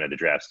use kind of the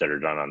drafts that are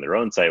done on their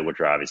own site, which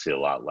are obviously a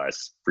lot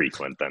less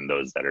frequent than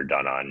those that are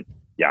done on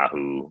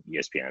Yahoo,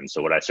 ESPN.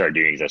 So what I started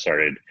doing is I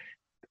started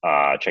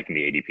checking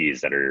the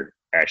ADPs that are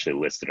actually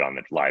listed on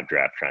the live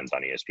draft trends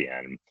on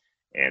ESPN.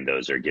 And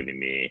those are giving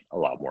me a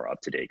lot more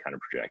up-to-date kind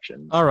of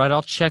projections. All right,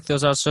 I'll check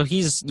those out. So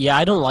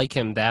I don't like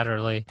him that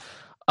early.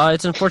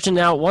 It's unfortunate.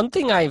 Now, one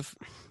thing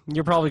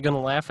you're probably going to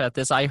laugh at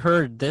this. I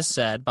heard this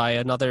said by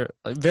another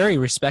very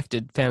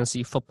respected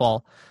fantasy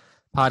football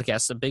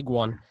podcast, a big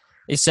one.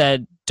 They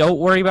said, don't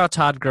worry about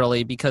Todd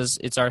Gurley because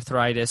it's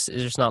arthritis.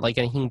 It's not like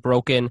anything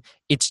broken.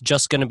 It's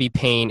just going to be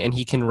pain, and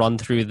he can run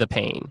through the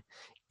pain.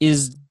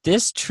 Is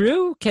this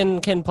true?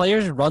 Can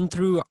players run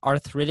through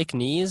arthritic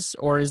knees,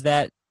 or is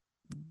that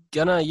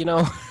gonna,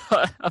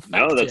 affect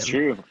No, that's him?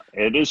 true.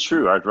 It is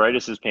true.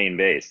 Arthritis is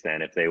pain-based,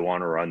 and if they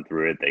want to run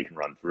through it, they can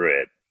run through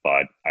it.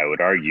 But I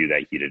would argue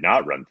that he did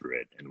not run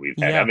through it, and we've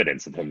had Yeah.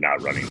 evidence of him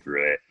not running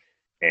through it.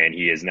 And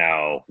he is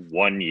now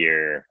 1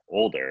 year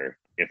older,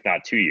 if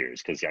not 2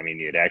 years, because,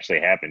 it actually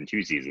happened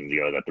 2 seasons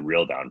ago that the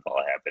real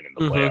downfall happened in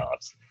the Mhm.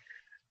 playoffs.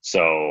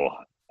 So,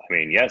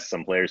 yes,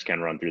 some players can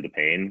run through the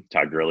pain.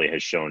 Todd Gurley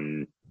has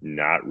shown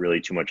not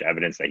really too much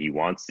evidence that he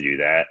wants to do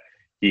that.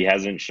 He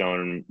hasn't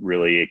shown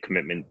really a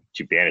commitment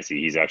to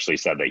fantasy. He's actually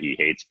said that he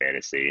hates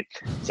fantasy.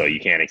 So you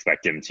can't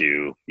expect him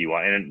to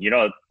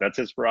and that's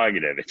his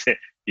prerogative.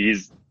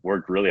 He's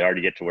worked really hard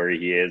to get to where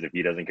he is. If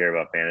he doesn't care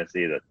about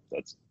fantasy,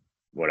 that's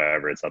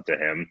whatever. It's up to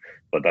him.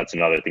 But that's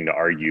another thing to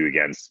argue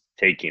against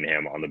taking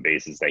him on the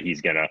basis that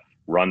he's going to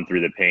run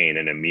through the pain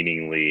in a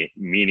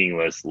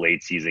meaningless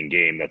late season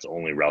game that's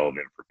only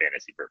relevant for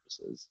fantasy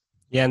purposes.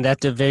 Yeah, in that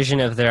division,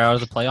 if they're out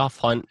of the playoff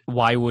hunt,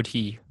 why would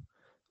he?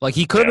 Like,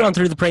 he could Yeah. run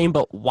through the pain,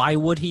 but why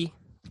would he?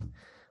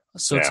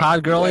 So Yeah,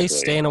 Todd Gurley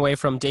exactly. staying away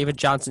from, David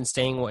Johnson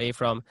staying away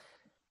from.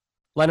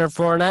 Leonard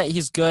Fournette,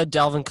 he's good.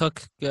 Dalvin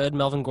Cook, good.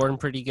 Melvin Gordon,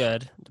 pretty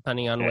good,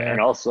 depending on where. And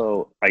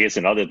also, I guess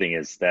another thing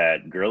is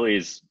that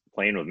Gurley's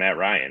playing with Matt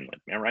Ryan.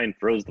 Like, Matt Ryan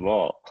throws the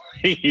ball.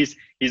 he's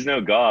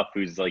no Goff,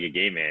 who's like a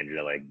game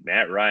manager. Like,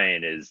 Matt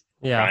Ryan is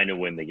trying to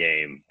win the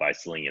game by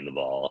slinging the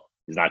ball.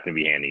 He's not going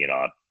to be handing it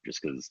off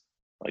just because,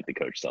 like, the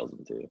coach tells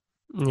him to.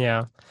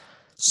 Yeah.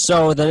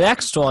 So the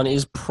next one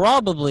is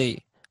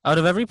probably, out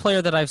of every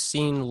player that I've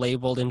seen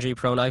labeled injury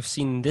prone, I've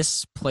seen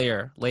this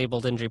player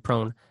labeled injury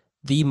prone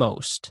the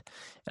most.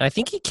 And I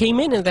think he came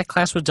in that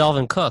class with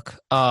Dalvin Cook.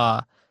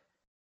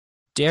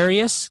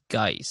 Darius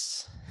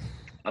Geis.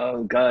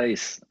 Oh,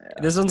 guys.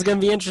 This one's going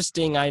to be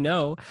interesting, I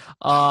know.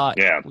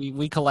 Yeah.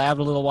 We collabed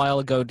a little while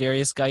ago.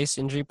 Darius Geis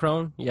injury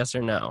prone? Yes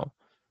or no?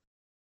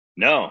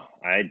 No,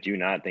 I do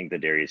not think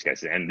that Darius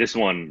Geis, and this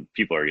one,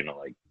 people are going to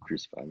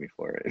crucify me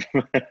for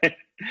it.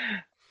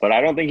 But I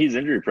don't think he's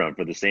injury prone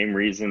for the same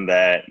reason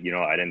that,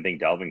 I didn't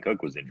think Dalvin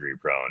Cook was injury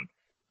prone.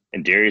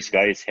 And Darius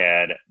Geis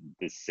had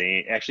the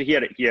same, actually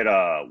he had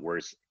a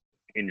worse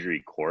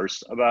injury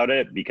course about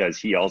it because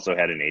he also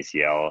had an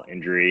ACL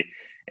injury.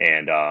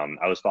 And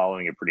I was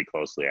following it pretty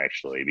closely,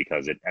 actually,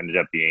 because it ended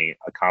up being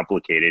a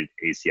complicated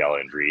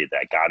ACL injury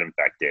that got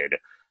infected.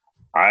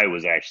 I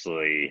was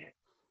actually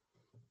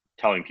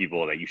telling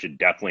people that you should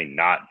definitely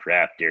not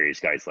draft Darius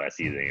Geis last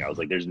season. I was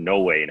like, there's no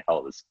way in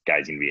hell this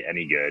guy's going to be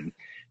any good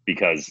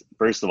because,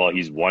 first of all,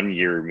 he's 1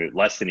 year,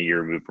 less than a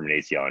year removed from an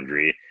ACL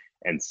injury.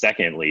 And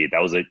secondly,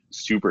 that was a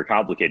super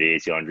complicated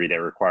ACL injury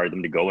that required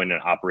them to go in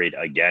and operate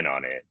again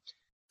on it.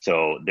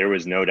 So there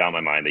was no doubt in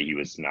my mind that he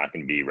was not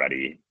going to be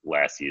ready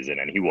last season,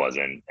 and he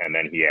wasn't. And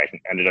then he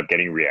ended up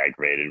getting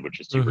re-aggravated,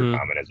 which is super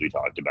common, as we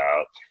talked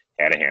about.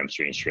 Had a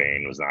hamstring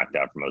strain, was knocked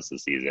out for most of the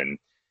season.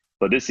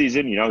 But this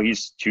season,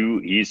 he's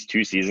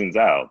two seasons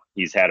out.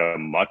 He's had a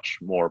much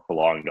more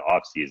prolonged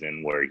off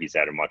season where he's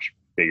had a much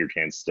bigger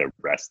chance to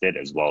rest it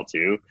as well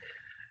too.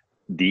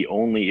 The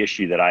only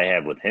issue that I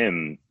have with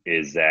him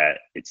is that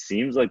it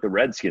seems like the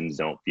Redskins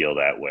don't feel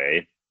that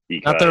way.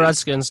 Not the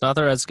Redskins.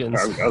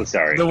 Oh,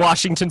 sorry. The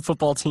Washington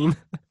football team.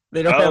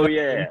 They don't have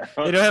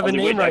They don't have a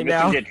name right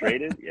now. Get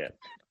traded? Yeah.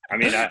 I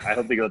mean, I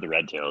hope they go with the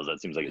Red Tails.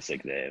 That seems like a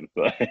sick name.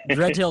 But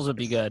Red Tails would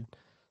be good.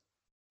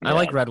 Yeah. I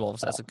like Red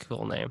Wolves. That's a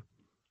cool name.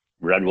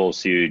 Red Wolves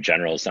Sioux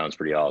General sounds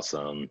pretty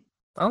awesome.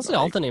 Honestly,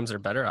 all the names are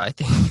better, I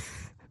think.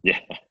 Yeah.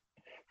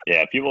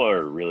 Yeah, people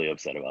are really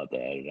upset about that,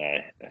 and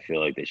I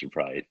feel like they should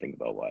probably think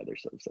about why they're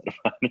so upset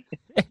about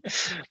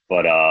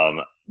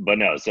it. But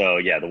no, so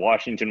yeah, the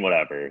Washington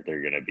whatever,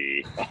 they're going to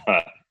be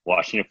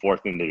Washington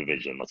fourth in the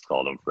division, let's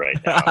call them for right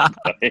now.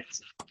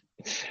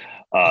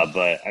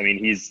 But I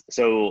mean,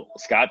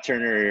 Scott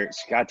Turner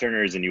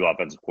is a new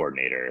offensive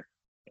coordinator,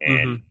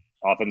 and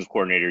offensive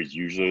coordinators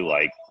usually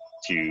like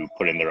to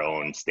put in their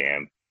own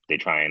stamp. They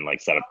try and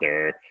set up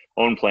their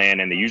own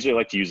plan, and they usually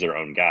like to use their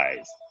own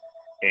guys.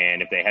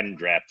 And if they hadn't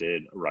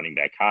drafted a running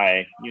back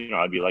high,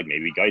 I'd be like,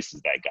 maybe Geis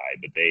is that guy.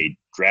 But they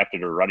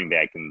drafted a running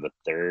back in the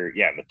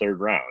third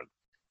round.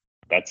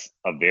 That's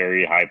a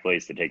very high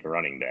place to take a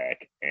running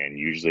back. And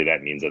usually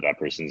that means that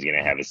person's going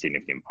to have a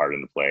significant part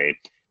in the play.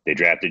 They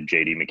drafted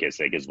J.D.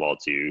 McKissick as well,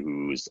 too,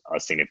 who's a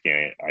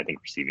significant, I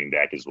think, receiving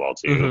back as well,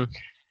 too.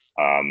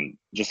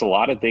 Just a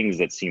lot of things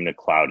that seem to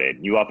cloud it.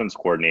 New offense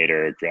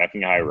coordinator,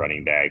 drafting a high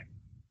running back,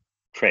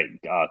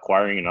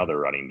 acquiring another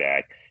running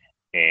back,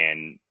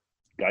 and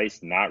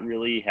Geis not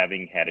really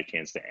having had a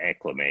chance to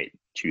acclimate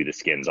to the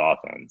Skins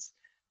offense.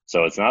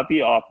 So it's not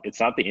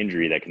the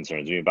injury that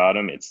concerns me about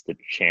him. It's the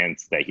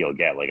chance that he'll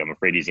get. I'm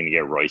afraid he's going to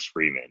get Royce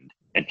Freeman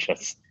and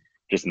just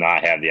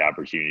not have the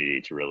opportunity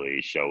to really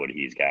show what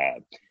he's got.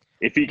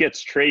 If he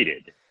gets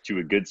traded to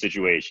a good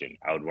situation,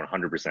 I would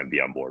 100% be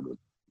on board with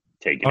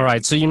taking All him.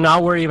 right, so you're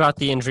not worried about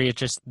the injury. It's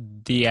just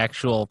the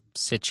actual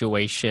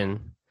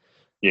situation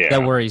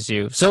that worries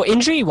you. So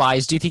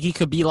injury-wise, do you think he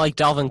could be like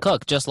Dalvin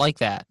Cook, just like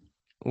that?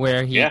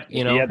 Where he had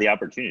the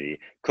opportunity.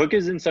 Cook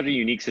is in such a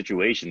unique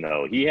situation,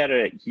 though. He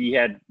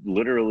had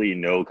literally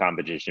no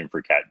competition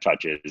for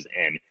touches,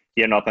 and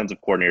he had an offensive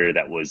coordinator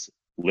that was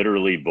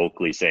literally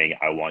vocally saying,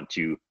 "I want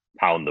to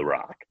pound the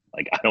rock.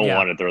 I don't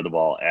want to throw the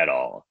ball at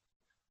all."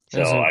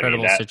 So it's an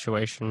incredible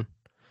situation.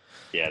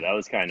 Yeah, that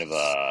was kind of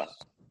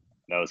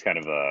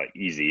a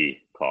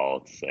easy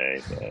call to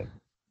say. But.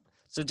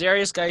 So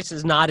Darius Geis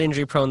is not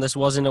injury prone. This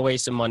wasn't a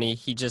waste of money.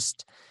 He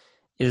just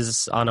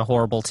is on a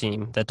horrible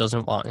team that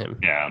doesn't want him.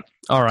 Yeah.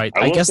 All right.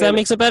 I guess that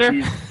makes it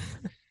better.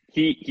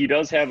 He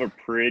does have a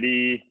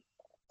pretty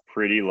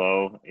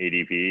low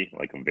ADP,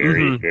 a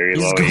very, very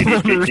low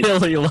ADP.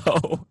 Really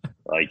low.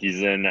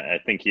 He's in, I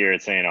think here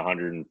it's saying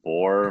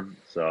 104.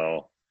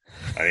 So,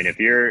 I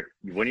mean,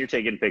 when you're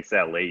taking picks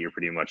that late, you're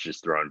pretty much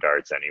just throwing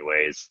darts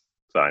anyways.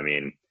 So, I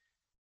mean,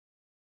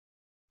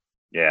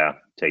 yeah,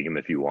 take him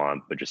if you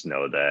want, but just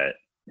know that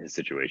his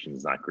situation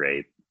is not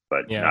great,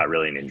 but not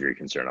really an injury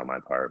concern on my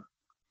part.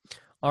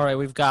 All right,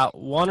 we've got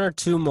one or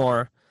two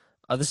more.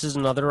 This is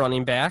another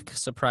running back.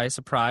 Surprise,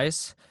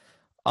 surprise.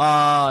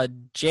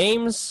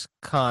 James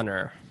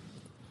Conner.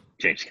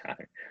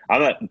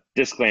 I'm a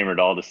disclaimer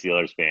to all the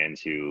Steelers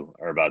fans who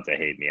are about to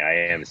hate me.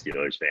 I am a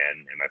Steelers fan,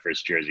 and my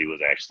first jersey was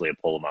actually a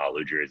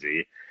Polamalu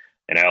jersey.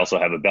 And I also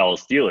have a Bell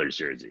Steelers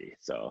jersey.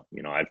 So,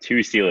 I have two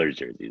Steelers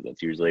jerseys.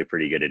 That's usually a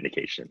pretty good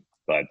indication.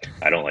 But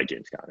I don't like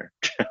James Conner.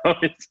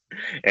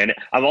 And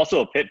I'm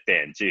also a Pitt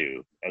fan,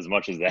 too, as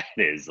much as that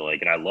is.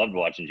 And I loved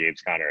watching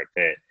James Conner at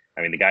Pitt.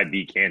 I mean, the guy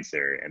beat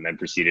cancer and then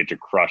proceeded to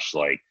crush,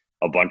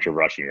 a bunch of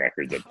rushing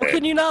records at Pitt. How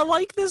can you not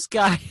like this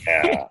guy?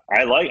 Yeah,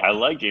 I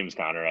like James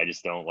Conner. I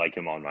just don't like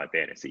him on my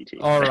fantasy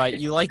team. All right.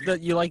 You like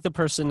the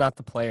person, not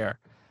the player.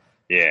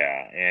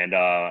 Yeah. And,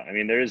 I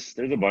mean, there's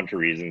a bunch of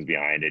reasons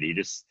behind it.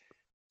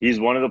 He's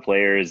one of the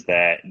players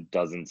that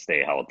doesn't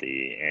stay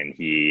healthy, and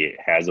he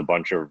has a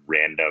bunch of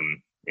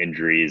random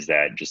injuries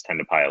that just tend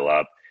to pile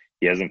up.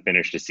 He hasn't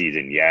finished a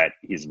season yet.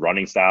 His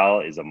running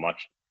style is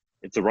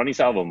it's a running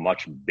style of a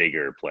much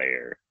bigger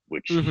player,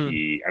 which I know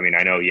he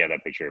had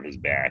that picture of his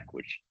back,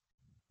 which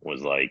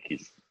was like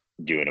he's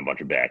doing a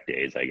bunch of back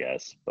days, I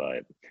guess.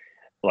 But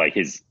like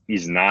he's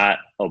not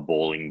a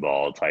bowling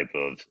ball type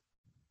of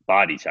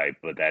body type,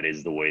 but that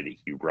is the way that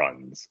he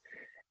runs.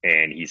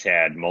 And he's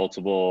had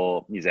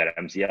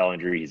MCL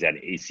injury, he's had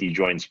an AC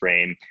joint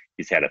sprain,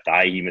 he's had a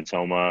thigh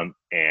hematoma,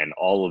 and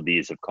all of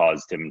these have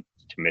caused him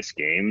to miss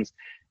games.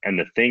 And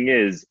the thing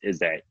is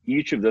that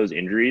each of those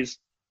injuries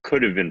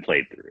could have been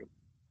played through.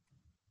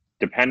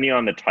 Depending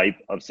on the type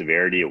of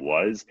severity it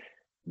was,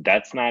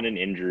 that's not an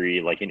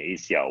injury like an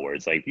ACL where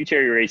it's like, if you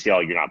tear your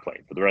ACL, you're not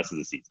playing for the rest of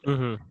the season.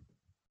 Mm-hmm.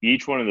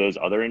 Each one of those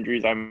other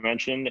injuries I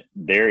mentioned,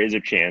 there is a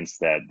chance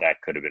that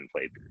could have been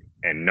played through,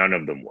 and none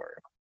of them were.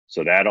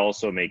 So that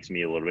also makes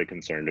me a little bit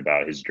concerned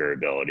about his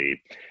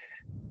durability.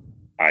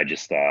 I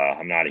just,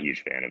 I'm not a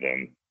huge fan of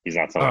him. He's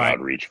not someone I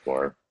would reach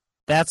for.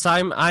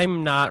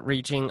 I'm not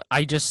reaching.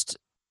 I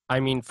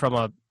mean, from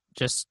a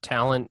just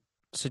talent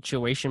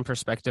situation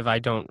perspective, I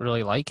don't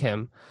really like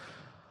him.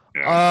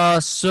 Yeah.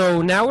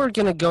 So now we're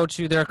going to go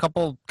to, there are a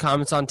couple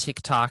comments on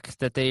TikTok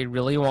that they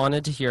really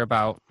wanted to hear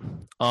about.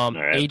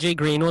 Right. AJ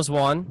Green was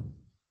one.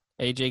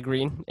 AJ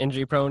Green,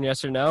 injury prone,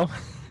 yes or no?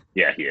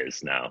 Yeah, he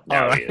is now.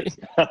 Now he is.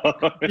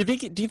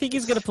 Do you think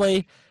he's going to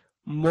play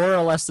more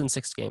or less than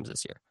 6 games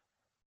this year?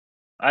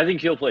 I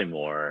think he'll play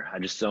more. I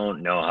just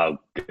don't know how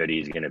good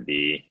he's going to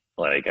be.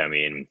 Like, I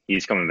mean,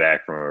 he's coming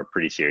back from a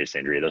pretty serious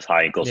injury. Those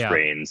high ankle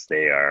sprains,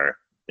 they're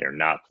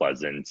not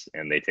pleasant,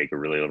 and they take a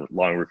really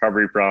long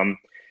recovery from.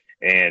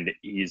 And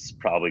he's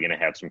probably going to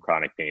have some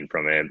chronic pain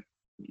from it.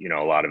 You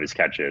know, a lot of his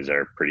catches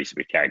are pretty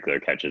spectacular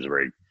catches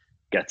where he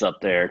gets up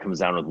there, comes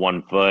down with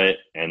 1 foot,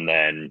 and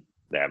then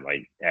that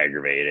might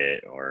aggravate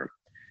it. Or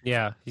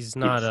he's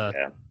not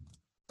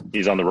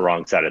he's on the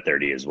wrong side of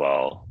 30 as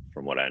well,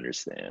 from what I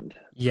understand.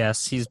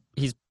 Yes, he's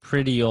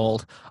pretty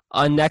old.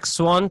 Next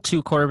one,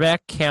 2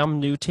 quarterback,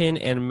 Cam Newton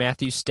and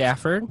Matthew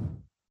Stafford.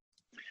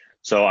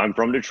 So I'm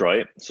from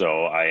Detroit,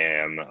 so I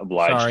am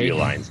obliged to be a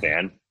Lions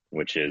fan,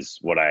 which is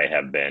what I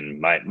have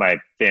been. My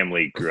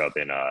family grew up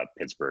in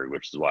Pittsburgh,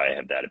 which is why I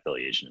have that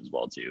affiliation as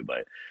well too.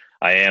 But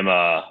I am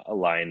a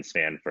Lions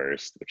fan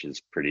first, which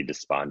is pretty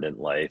despondent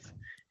life.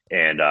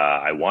 And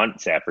I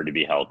want Stafford to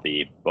be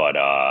healthy, but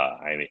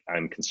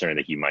I'm concerned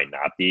that he might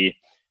not be.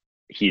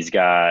 He's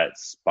got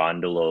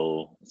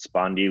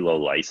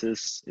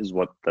spondylolysis is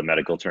what the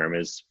medical term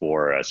is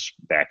for a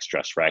back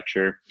stress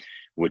fracture,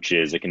 which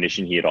is a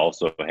condition he had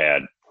also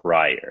had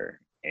prior.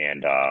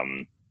 And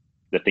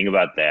the thing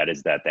about that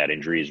is that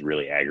injury is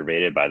really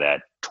aggravated by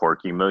that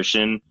torquing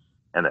motion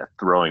and that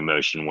throwing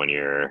motion when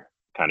you're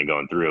kind of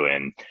going through.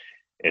 And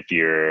if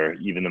you're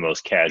even the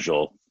most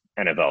casual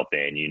NFL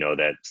fan, you know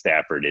that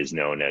Stafford is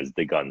known as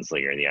the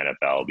gunslinger in the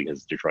NFL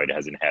because Detroit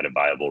hasn't had a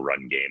viable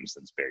run game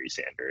since Barry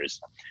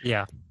Sanders.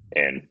 Yeah.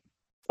 And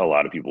a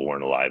lot of people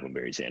weren't alive when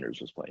Barry Sanders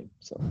was playing.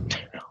 So,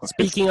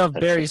 speaking of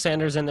Barry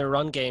Sanders and their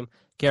run game,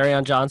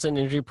 Kerryon Johnson,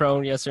 injury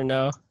prone, yes or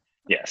no?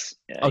 Yes.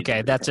 Yeah,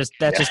 okay, that's just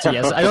a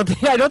yes.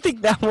 I don't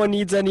think that one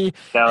needs any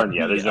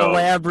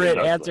elaborate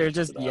answer.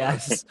 Just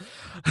yes.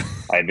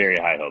 I had very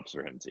high hopes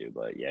for him too,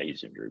 but yeah,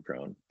 he's injury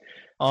prone.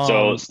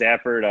 So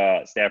Stafford,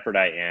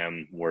 I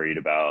am worried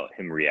about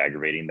him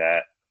re-aggravating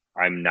that.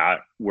 I'm not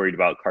worried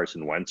about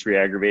Carson Wentz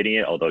re-aggravating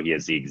it, although he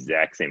has the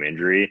exact same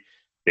injury.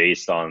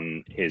 Based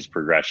on his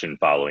progression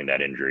following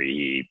that injury,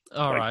 he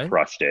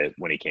crushed it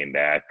when he came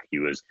back. He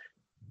was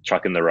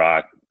chucking the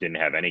rock, didn't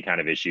have any kind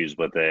of issues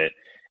with it.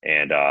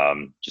 And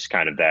just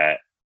kind of that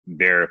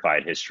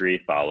verified history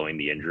following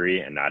the injury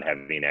and not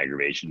having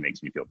aggravation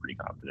makes me feel pretty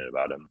confident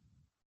about him.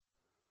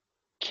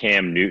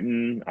 Cam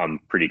Newton, I'm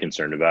pretty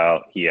concerned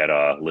about. He had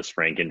a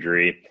Lisfranc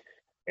injury.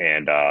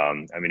 And I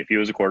mean, if he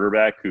was a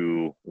quarterback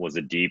who was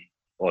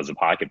a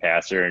pocket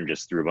passer and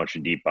just threw a bunch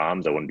of deep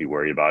bombs, I wouldn't be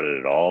worried about it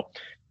at all.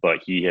 But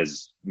he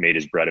has made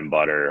his bread and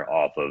butter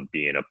off of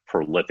being a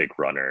prolific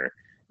runner.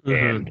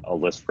 Mm-hmm. And a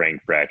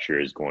Lisfranc fracture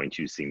is going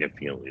to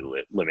significantly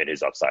limit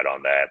his upside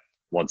on that.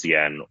 Once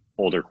again,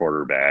 older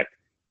quarterback,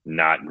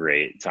 not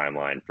great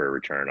timeline for a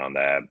return on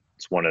that.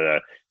 It's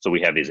so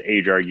we have his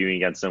age arguing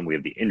against him, we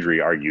have the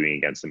injury arguing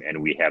against him,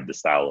 and we have the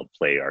style of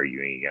play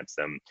arguing against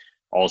him.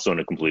 Also in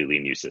a completely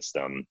new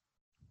system.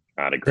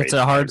 Not a great. It's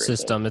a hard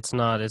system. It's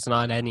not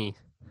any.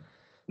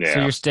 Yeah.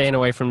 So you're staying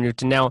away from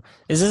Newton. Now,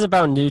 is this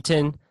about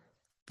Newton?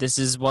 This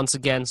is, once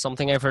again,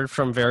 something I've heard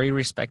from very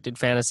respected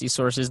fantasy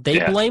sources. They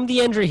blame the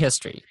injury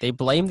history. They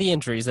blame the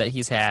injuries that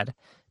he's had,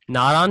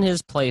 not on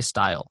his play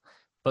style,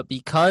 but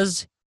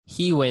because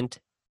he went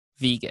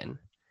vegan.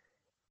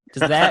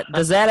 Does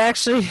that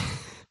actually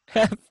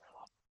have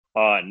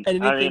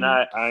anything? I mean,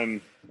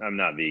 I'm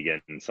not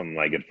vegan. Some of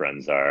my good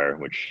friends are,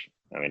 which,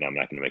 I mean, I'm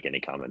not going to make any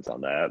comments on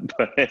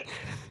that.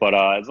 But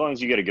as long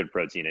as you get a good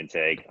protein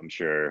intake, I'm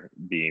sure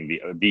being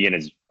vegan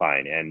is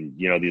fine. And,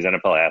 you know, these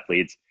NFL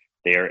athletes,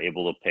 they are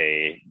able to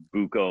pay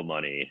buco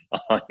money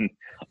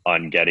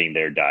on getting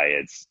their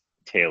diets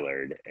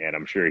tailored. And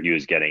I'm sure he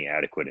was getting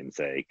adequate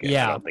intake. And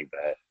I don't think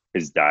that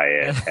his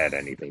diet had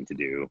anything to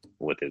do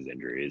with his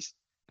injuries.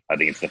 I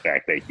think it's the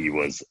fact that he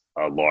was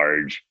a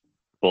large,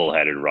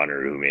 bull-headed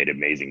runner who made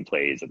amazing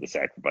plays at the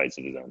sacrifice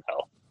of his own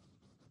health.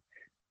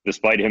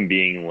 despite him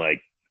being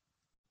like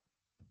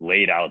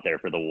laid out there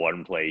for the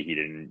one play he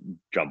didn't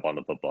jump on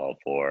the football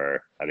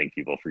for, I think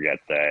people forget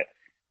that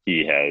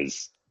he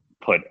has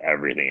put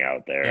everything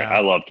out there. Yeah.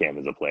 I love Cam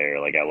as a player.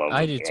 Like I love him.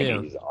 I do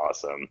too. He's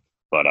awesome.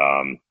 But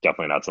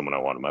definitely not someone I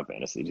want on my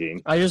fantasy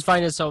team. I just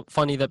find it so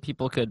funny that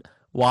people could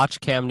watch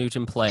Cam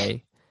Newton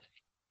play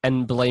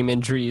and blame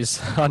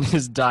injuries on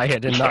his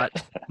diet and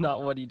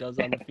not what he does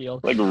on the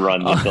field. Like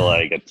runs into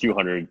like a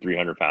 200,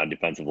 300-pound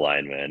defensive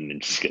lineman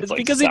and just gets It's like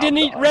because he didn't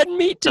eat on. red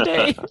meat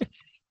today.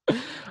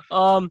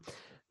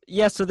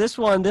 Yeah, so this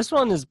one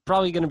is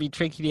probably going to be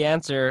tricky to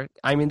answer.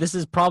 I mean, this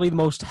is probably the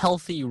most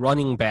healthy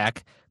running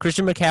back.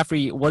 Christian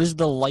McCaffrey, what is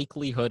the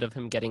likelihood of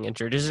him getting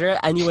injured? Is there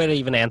any way to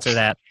even answer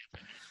that?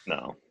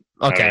 No.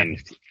 Okay.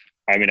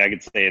 I mean, I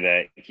could say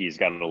that he's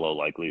got a low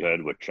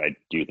likelihood, which I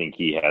do think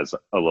he has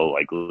a low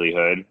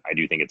likelihood. I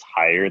do think it's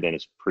higher than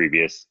his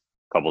previous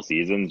couple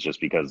seasons,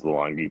 just because the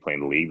longer you play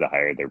in the league, the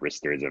higher the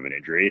risk there is of an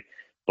injury.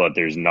 But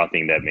there's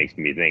nothing that makes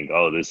me think,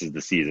 oh, this is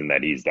the season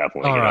that he's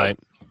definitely going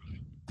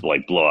to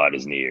like blow out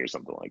his knee or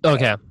something like that.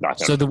 Okay.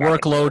 So the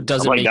workload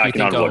doesn't make you think,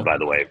 knocking on wood, by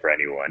the way, for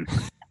anyone.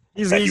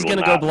 He's going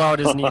to go blow out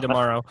his knee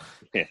tomorrow.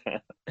 Yeah.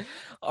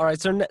 All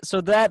right,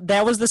 so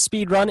that was the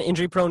speed run,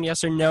 injury prone,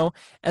 yes or no,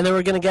 and then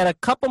we're going to get a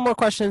couple more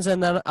questions,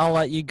 and then I'll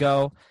let you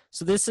go.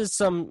 So this is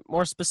some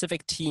more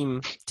specific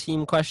team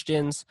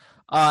questions.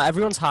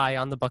 Everyone's high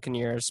on the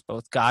Buccaneers,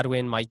 both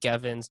Godwin, Mike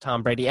Evans,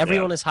 Tom Brady.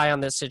 Everyone is high on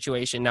this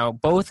situation. Now,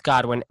 both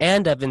Godwin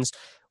and Evans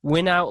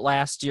went out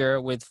last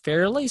year with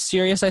fairly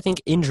serious, I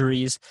think,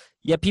 injuries,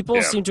 yet people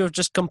seem to have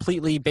just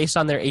completely, based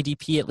on their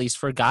ADP at least,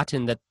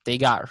 forgotten that they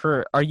got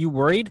hurt. Are you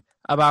worried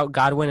about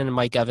Godwin and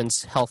Mike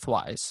Evans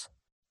health-wise?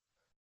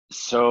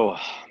 So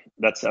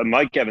that's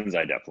Mike Evans.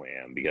 I definitely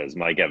am, because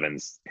Mike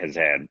Evans has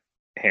had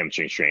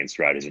hamstring strains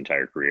throughout his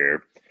entire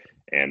career.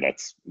 And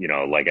that's,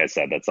 like I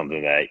said, that's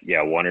something that,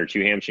 one or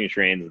two hamstring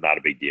strains is not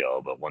a big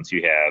deal. But once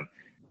you have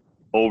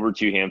over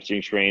two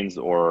hamstring strains,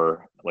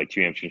 or like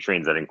two hamstring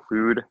strains that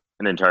include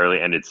an entirely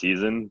ended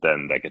season,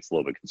 then that gets a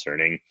little bit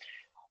concerning.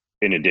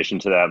 In addition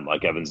to that,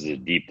 Mike Evans is a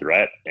deep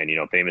threat. And,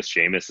 famous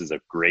Jameis is a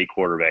great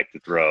quarterback to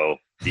throw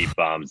deep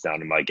bombs down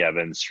to Mike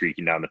Evans,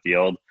 streaking down the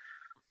field.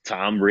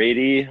 Tom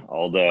Brady,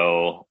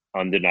 although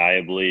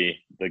undeniably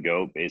the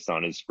GOAT based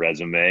on his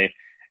resume,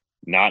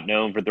 not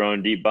known for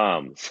throwing deep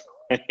bombs.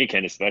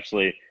 And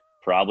especially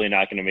probably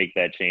not going to make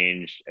that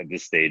change at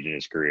this stage in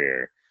his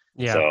career.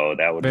 Yeah, so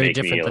that would make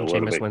me a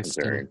little bit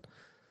concerned.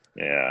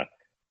 Yeah.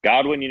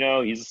 Godwin,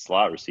 he's a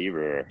slot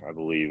receiver, I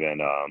believe.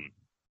 And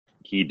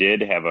he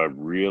did have a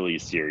really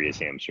serious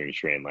hamstring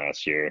strain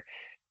last year.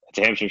 It's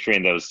a hamstring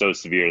strain that was so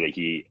severe that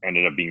he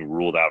ended up being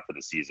ruled out for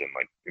the season,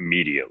 like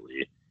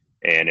immediately.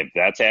 And if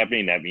that's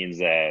happening, that means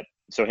that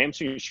 – so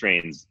hamstring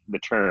strains, the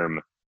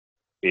term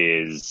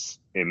is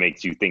 – it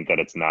makes you think that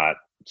it's not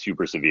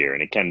super severe.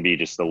 And it can be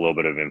just a little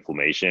bit of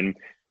inflammation.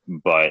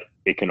 But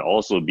it can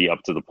also be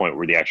up to the point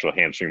where the actual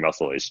hamstring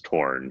muscle is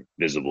torn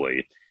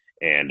visibly.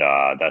 And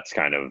that's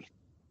kind of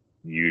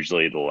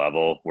usually the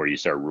level where you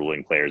start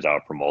ruling players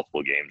out for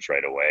multiple games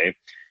right away.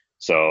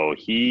 So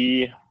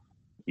he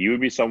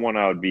would be someone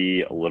I would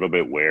be a little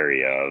bit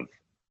wary of.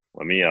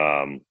 Let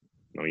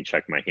me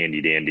check my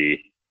handy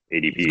dandy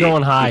ADP. He's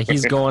going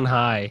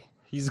high.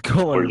 He's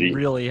going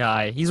really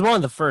high. He's one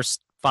of the first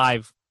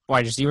 5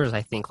 wide receivers,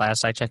 I think,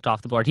 last I checked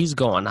off the board. He's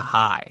going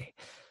high.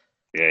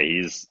 Yeah,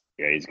 he's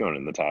going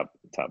in the top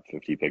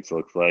 50 picks,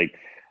 looks like.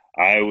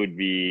 I would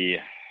be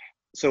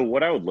 – so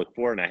what I would look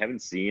for, and I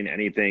haven't seen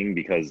anything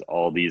because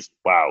all these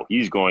 – wow,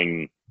 he's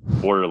going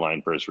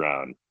borderline first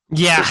round.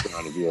 Yeah. First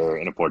round if you're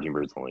in a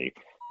 14-person league.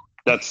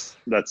 That's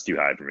too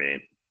high for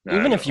me.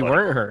 Even if you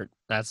weren't hurt,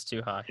 that's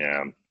too high.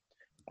 Yeah.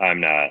 I'm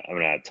not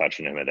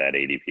touching him at that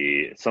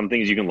ADP. Some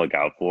things you can look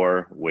out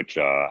for, which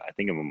I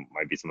think it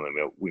might be something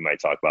that we might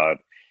talk about,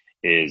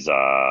 is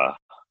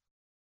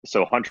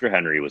so Hunter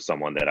Henry was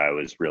someone that I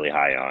was really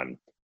high on,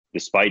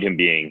 despite him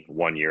being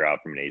 1 year out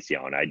from an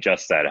ACL. And I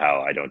just said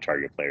how I don't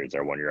target players that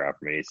are 1 year out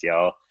from an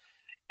ACL.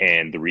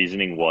 And the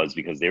reasoning was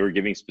because they were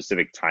giving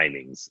specific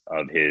timings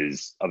of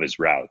his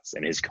routes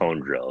and his cone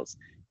drills.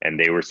 And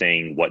they were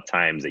saying what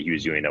times that he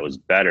was doing that was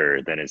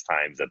better than his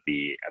times at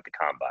the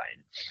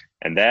combine.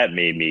 And that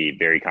made me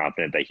very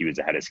confident that he was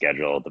ahead of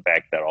schedule. The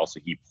fact that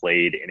also he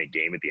played in a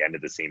game at the end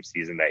of the same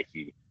season that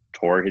he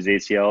tore his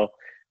ACL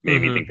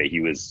made me think that he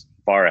was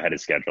far ahead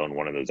of schedule and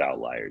one of those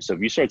outliers. So if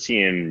you start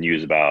seeing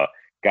news about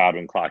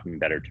Godwin clocking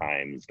better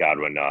times,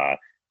 Godwin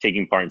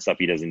taking part in stuff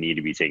he doesn't need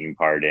to be taking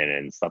part in,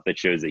 and stuff that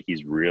shows that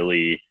he's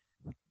really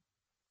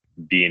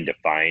being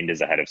defined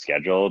as ahead of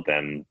schedule,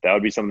 then that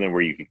would be something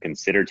where you could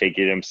consider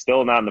taking him.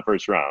 Still not in the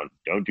first round.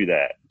 Don't do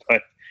that.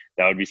 But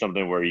that would be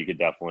something where you could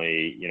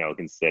definitely,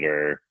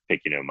 consider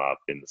picking him up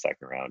in the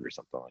second round or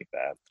something like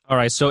that. All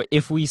right. So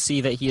if we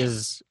see that he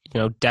is,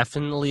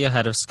 definitely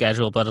ahead of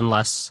schedule, but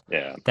unless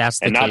that's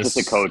the case. And not just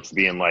the coach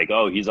being like,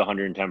 oh, he's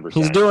 110%.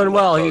 He's doing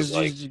well. He's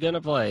going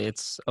to play.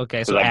 It's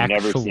okay. So I've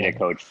never seen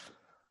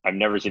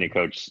a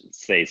coach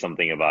say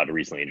something about a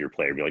recently injured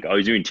player, be like, oh,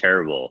 he's doing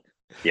terrible,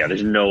 Yeah,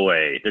 there's no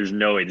way. There's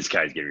no way this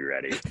guy's gonna be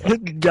ready.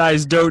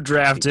 Guys, don't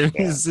draft him.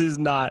 Yeah. He's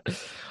not.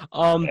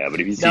 Yeah, but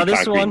if you see Now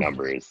this concrete one,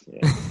 numbers,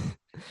 yeah.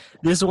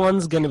 this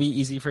one's gonna be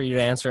easy for you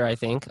to answer, I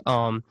think.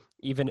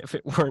 Even if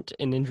it weren't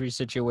an injury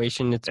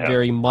situation, it's Yeah.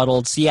 very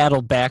muddled.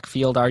 Seattle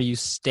backfield, are you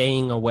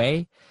staying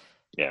away?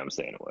 Yeah, I'm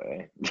staying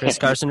away. Chris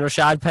Carson,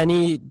 Rashad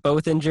Penny,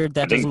 both injured.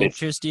 That I think doesn't they-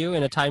 interest you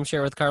in a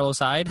timeshare with Carlos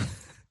Hyde?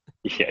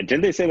 Yeah,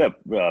 didn't they say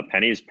that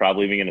Penny's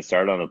probably even going to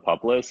start on the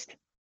pup list?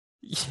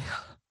 Yeah.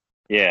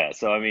 Yeah,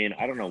 so I mean,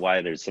 I don't know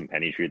why there's some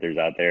penny truthers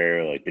out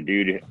there. Like the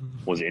dude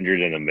was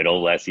injured in the middle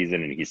of last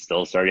season, and he's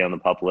still starting on the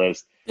pup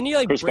list. Didn't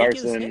he Chris break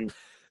his Carson,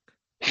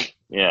 hip?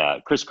 yeah,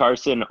 Chris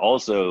Carson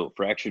also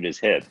fractured his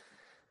hip,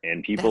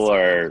 and people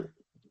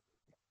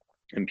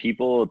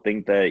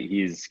think that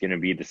he's going to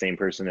be the same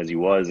person as he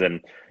was,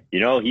 and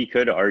he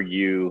could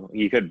argue,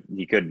 he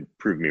could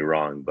prove me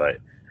wrong, but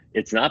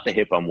it's not the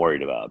hip I'm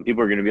worried about.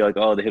 People are going to be like,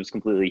 oh, the hip's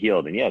completely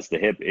healed. And yes, the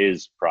hip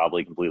is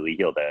probably completely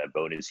healed. That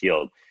bone is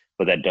healed.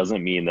 But that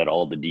doesn't mean that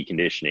all the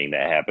deconditioning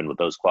that happened with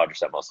those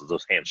quadricep muscles,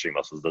 those hamstring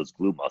muscles, those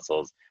glute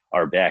muscles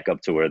are back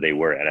up to where they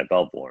were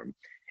NFL form.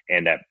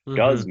 And that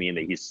does mean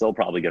that he's still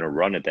probably going to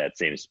run at that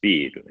same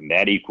speed. And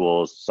that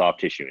equals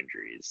soft tissue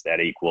injuries. That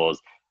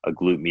equals a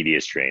glute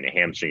medius strain, a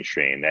hamstring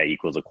strain. That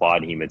equals a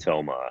quad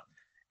hematoma.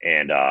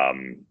 And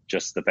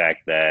just the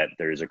fact that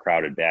there's a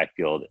crowded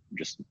backfield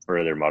just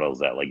further muddles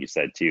that, like you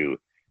said, too.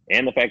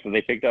 And the fact that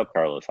they picked up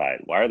Carlos Hyde.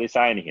 Why are they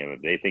signing him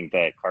if they think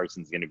that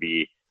Carson's going to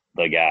be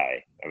the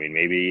guy? I mean,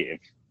 maybe if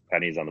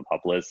Penny's on the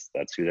pup list,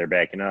 that's who they're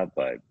backing up.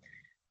 But,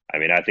 I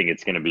mean, I think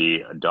it's going to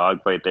be a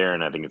dogfight there,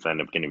 and I think it's going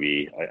to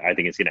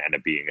end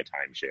up being a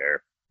timeshare.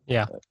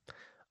 Yeah.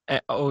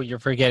 Oh, you're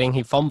forgetting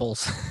he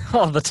fumbles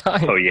all the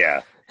time. Oh,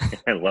 yeah.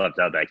 I left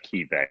out that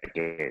key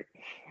factor.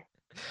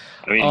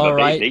 I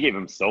mean, they gave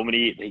him so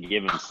many. They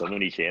gave him so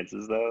many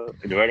chances, though.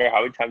 No matter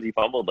how many times he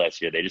fumbled last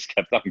year, they just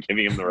kept on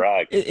giving him the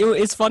rock.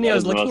 It's funny. I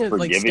was looking at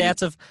forgiving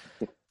stats of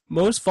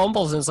most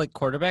fumbles, and it's like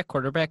quarterback.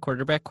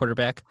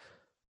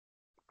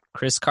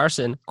 Chris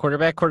Carson,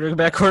 quarterback.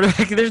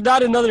 There's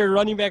not another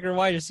running back or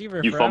wide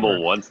receiver. You forever.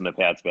 fumble once in the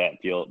Pats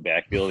backfield,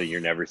 and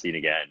you're never seen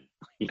again.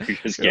 You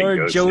just get or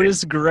ghosted.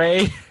 Jonas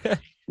Gray.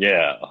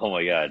 Yeah. Oh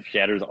my God.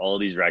 Shatters all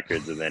these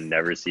records and then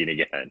never seen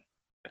again.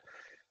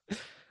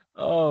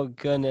 Oh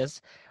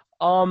goodness.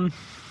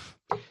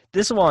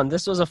 This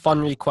was a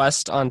fun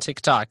request on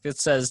TikTok. It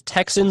says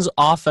Texans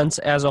offense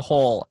as a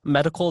whole,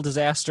 medical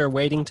disaster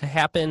waiting to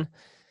happen.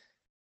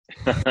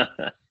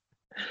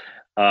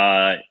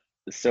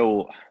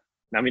 So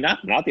I mean,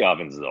 not the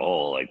offense as a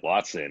whole. Like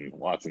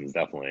Watson's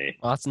definitely.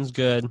 Watson's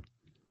good,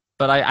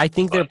 but I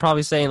think they're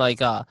probably saying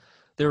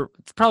they're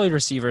probably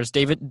receivers.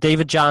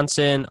 David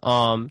Johnson,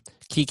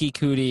 Kiki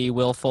Kuti,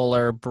 Will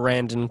Fuller,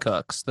 Brandon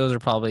Cooks. Those are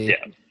probably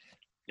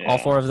all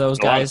four of those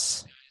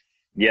guys.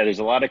 There's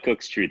a lot of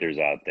Cooks truthers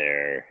out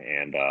there,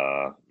 and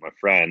my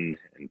friend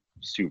and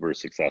super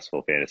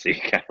successful fantasy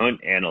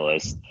account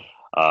analyst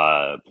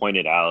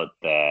pointed out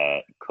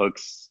that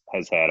Cooks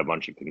has had a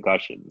bunch of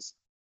concussions,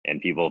 and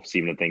people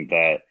seem to think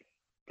that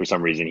for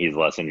some reason he's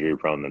less injury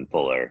prone than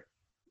Fuller,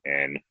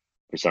 and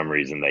for some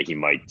reason that he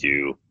might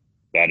do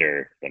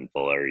better than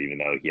Fuller, even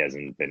though he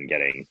hasn't been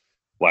getting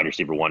wide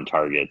receiver 1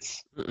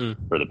 targets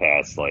for the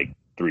past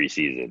 3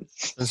 seasons.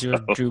 Since you're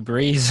Drew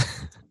Brees.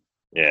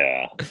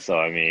 Yeah. So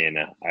I mean,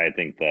 I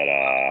think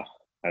that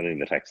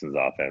the Texans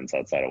offense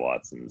outside of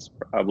Watson's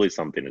probably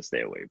something to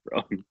stay away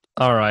from.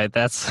 All right,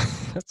 that's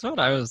what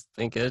I was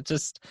thinking. It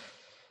is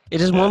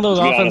one of those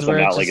offenses where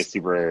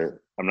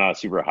I'm not a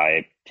super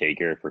high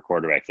taker for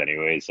quarterbacks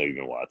anyway, so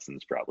even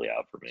Watson's probably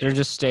out for me. You're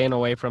just staying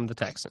away from the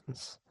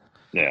Texans.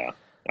 Yeah.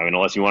 I mean,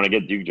 unless you want to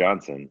get Duke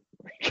Johnson.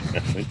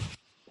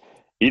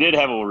 He did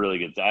have a really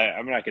good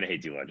I'm not going to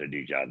hate too much on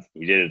Duke Johnson.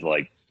 He did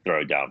throw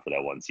it down for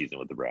that one season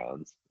with the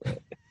Browns.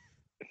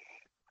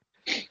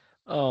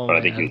 But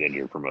I think he was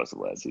injured for most of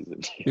last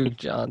season. Duke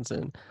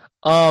Johnson.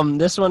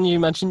 This one you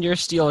mentioned you're a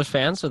Steelers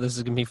fan, so this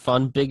is gonna be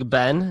fun. Big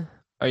Ben,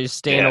 are you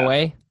staying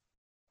away?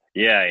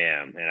 Yeah, I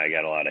am, and I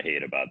got a lot of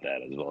hate about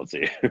that as well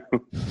too.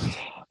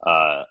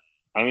 I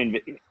mean,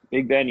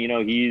 Big Ben,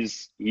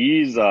 he's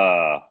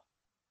a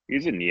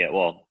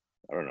well,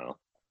 I don't know.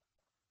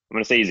 I'm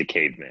gonna say he's a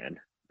caveman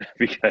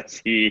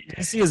because you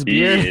see his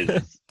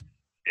beard.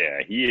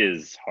 He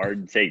is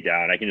hard to take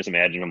down. I can just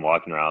imagine him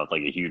walking around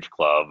with a huge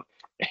club.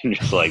 And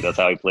just that's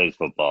how he plays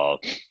football.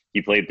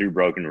 He played through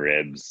broken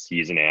ribs.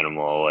 He's an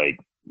animal.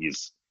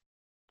 He's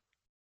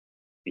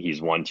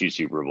won 2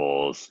 Super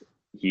Bowls.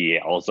 He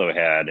also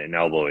had an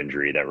elbow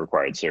injury that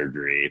required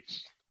surgery,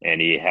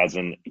 and he has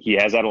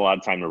had a lot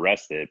of time to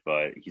rest it.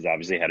 But he's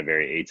obviously had a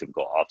very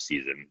atypical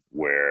offseason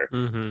where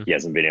he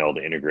hasn't been able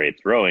to integrate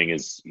throwing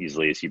as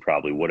easily as he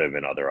probably would have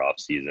in other off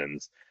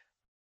seasons.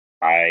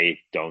 I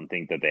don't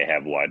think that they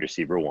have wide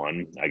receiver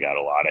 1. I got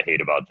a lot of hate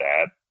about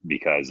that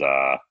because.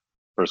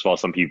 First of all,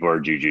 some people are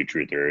Juju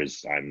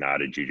truthers. I'm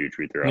not a Juju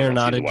truther. You're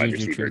not a wide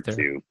Juju receiver truther.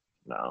 2.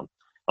 No.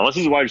 Unless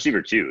he's a wide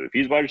receiver 2. If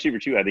he's wide receiver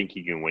 2, I think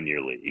he can win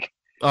your league.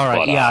 All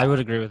right. I would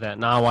agree with that.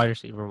 Not wide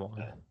receiver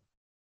 1.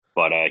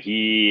 But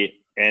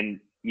he –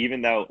 and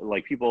even though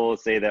like people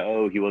say that,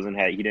 oh, he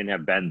didn't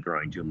have Ben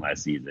throwing to him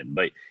last season,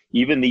 but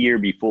even the year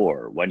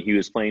before when he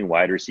was playing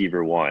wide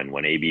receiver one,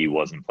 when AB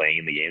wasn't playing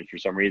in the games for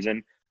some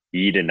reason,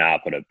 he did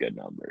not put up good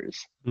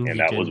numbers. And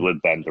that was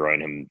with Ben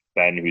throwing him.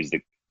 Ben, who's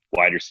the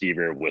wide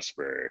receiver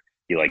whisperer,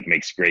 he like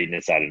makes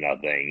greatness out of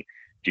nothing.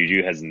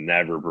 Juju has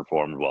never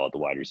performed well at the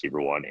wide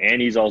receiver one,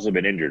 and he's also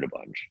been injured a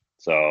bunch.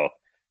 So,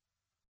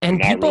 and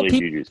not people, really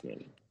Juju's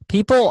man.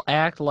 People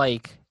act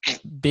like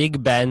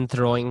Big Ben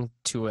throwing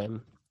to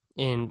him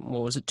in,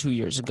 2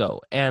 years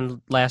ago,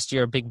 and last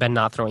year Big Ben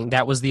not throwing,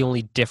 that was the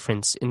only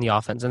difference in the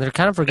offense. And they're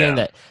kind of forgetting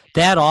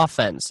that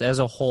offense as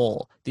a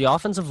whole, the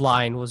offensive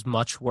line was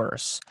much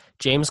worse.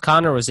 James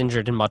Conner was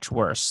injured and much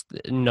worse.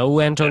 No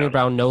Antonio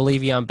Brown, no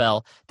Le'Veon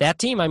Bell. That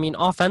team, I mean,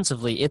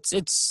 offensively, it's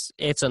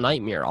a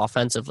nightmare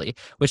offensively,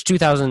 which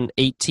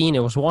 2018, it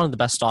was one of the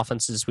best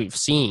offenses we've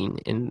seen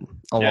in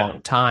a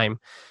long time.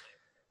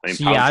 I mean,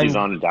 Pouncey's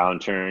on a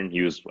downturn. He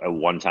was at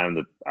one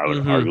time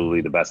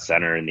arguably the best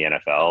center in the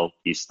NFL.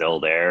 He's still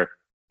there.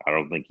 I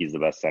don't think he's the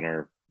best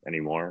center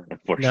anymore,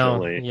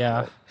 unfortunately. No,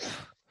 yeah.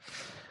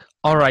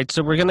 All right,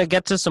 so we're going to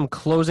get to some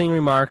closing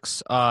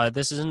remarks.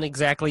 This isn't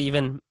exactly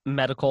even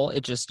medical.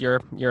 It's just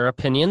your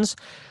opinions.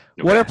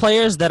 Okay. What are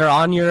players that are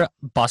on your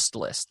bust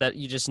list that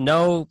you just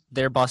know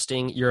they're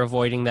busting, you're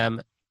avoiding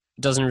them?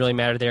 Doesn't really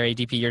matter their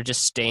ADP. You're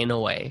just staying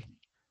away.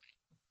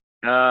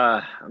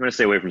 I'm going to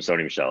stay away from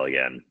Sony Michel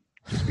again.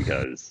 Just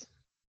because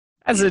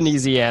that's an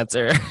easy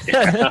answer.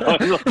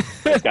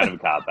 It's kind of a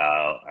cop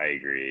out. I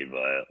agree,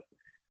 but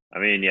I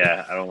mean,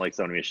 I don't like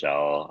Sony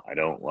Michel. I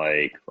don't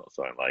like.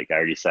 So I'm like, I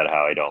already said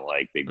how I don't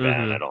like Big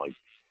Ben. I don't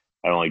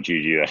like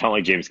Juju. I don't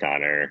like James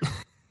Conner.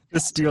 The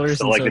Steelers.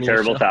 Still like the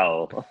terrible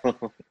towel.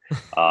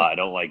 I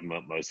don't like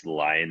most of the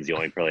Lions. The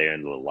only player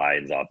in the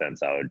Lions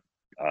offense I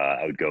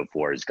would go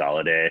for is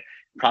Golladay.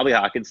 Probably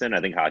Hockenson. I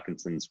think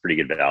Hockenson's pretty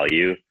good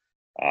value.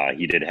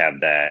 He did have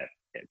that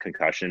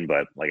concussion,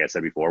 but like I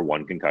said before,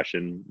 one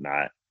concussion,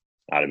 not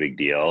a big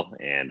deal,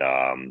 and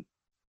I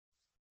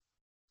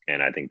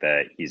think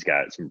that he's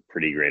got some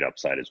pretty great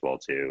upside as well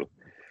too.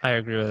 I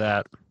agree with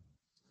that.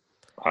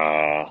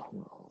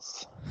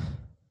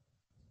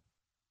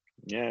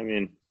 Yeah, I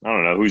mean, I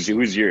don't know who's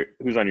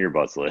on your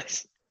bust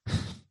list.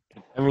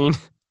 I mean,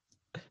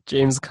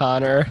 James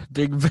Conner,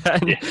 Big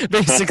Ben,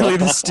 basically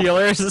the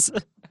Steelers.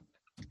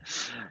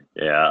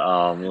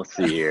 Yeah, let's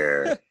see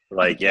here.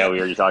 Like, we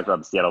already talked about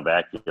the Seattle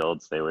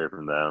backfield. Stay away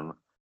from them.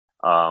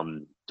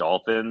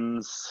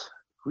 Dolphins.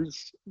 Who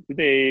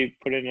they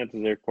put in as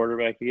their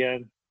quarterback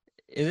again?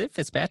 Is it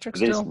Fitzpatrick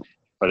still?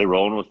 Are they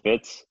rolling with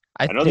Fitz?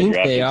 I know think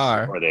they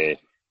are. Are they?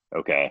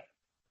 Okay.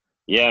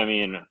 Yeah, I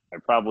mean, I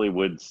probably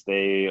would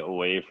stay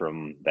away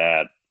from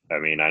that. I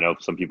mean, I know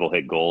some people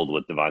hit gold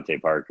with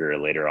Devontae Parker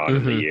later on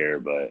in the year,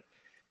 but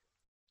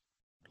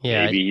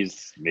maybe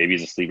he's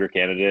a sleeper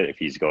candidate if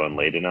he's going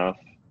late enough.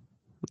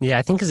 Yeah,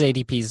 I think his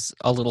ADP's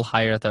a little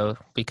higher though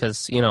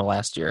because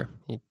last year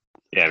he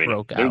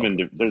broke out.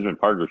 There's been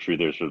Parker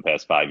truthers for the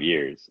past 5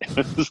 years.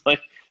 It's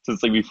like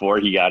since before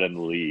he got in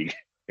the league.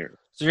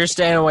 So you're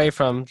staying away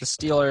from the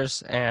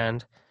Steelers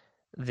and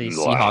the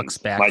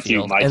Seahawks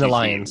backfield and the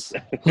Lions.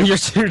 Your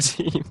two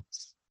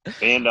teams.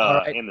 And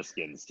and the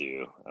Skins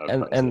too.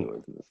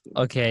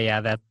 Okay,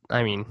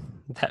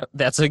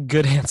 that's a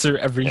good answer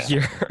every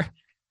year.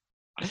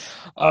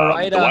 All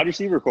right. The wide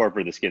receiver core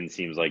for the Skins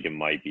seems like it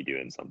might be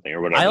doing something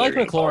or whatever. I like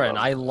McLaurin.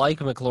 I like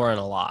McLaurin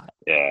a lot.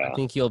 Yeah. I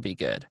think he'll be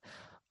good.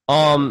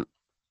 All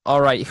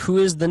right. Who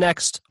is the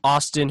next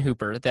Austin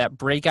Hooper, that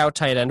breakout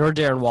tight end, or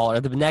Darren Waller,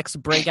 the next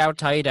breakout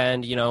tight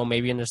end,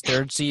 maybe in his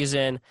third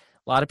season?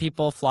 A lot of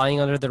people flying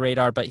under the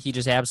radar, but he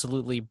just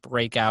absolutely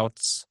breaks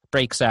out.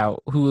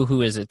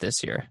 Who is it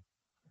this year?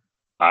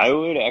 I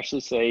would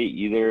actually say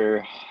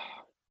either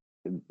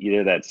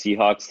that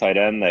Seahawks tight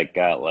end that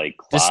got like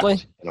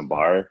clocked in a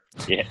bar.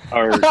 Yeah.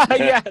 Or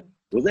yeah.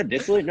 Was that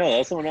Disley? No,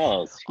 that's someone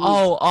else.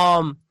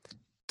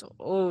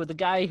 The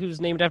guy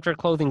who's named after a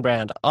clothing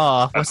brand.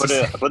 I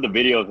put the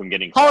video of him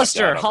getting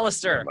Hollister,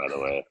 by the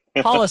way.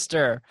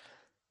 Hollister.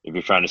 If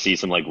you're trying to see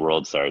some like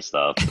World Star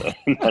stuff,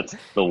 that's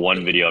the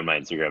one video on my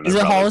Instagram. Is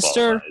it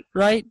Hollister,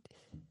 right?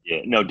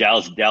 Yeah. No,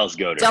 Dallas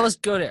Goedert. Dallas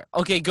Goedert.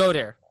 Okay,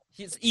 Goedert.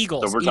 He's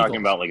Eagles. So we're talking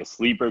about like a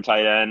sleeper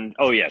tight end.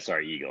 Oh yeah,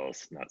 sorry,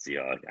 Eagles, not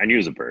Seahawks. I knew it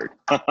was a bird.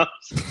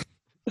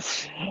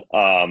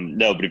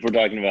 No, but if we're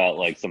talking about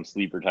like some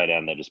sleeper tight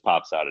end that just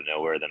pops out of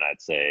nowhere, then I'd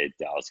say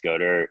Dallas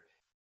Goedert.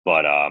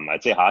 But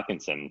I'd say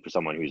Hockenson for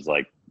someone who's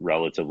like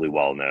relatively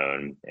well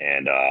known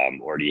and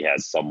already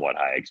has somewhat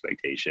high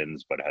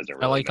expectations, but hasn't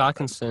really. I like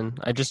Hockenson.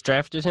 I just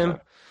drafted him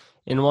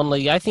in one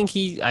league. I think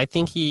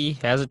he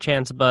has a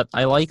chance, but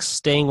I like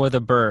staying with a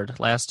bird.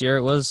 Last year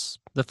it was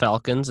the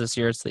Falcons. This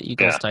year it's the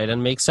Eagles tight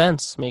end. Makes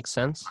sense.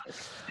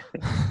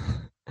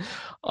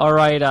 All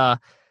right.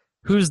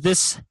 Who's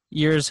this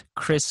year's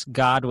Chris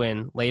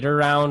Godwin? Later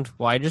round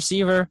wide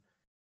receiver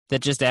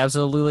that just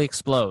absolutely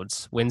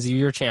explodes, wins you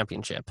your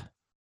championship.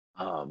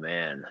 Oh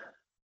man.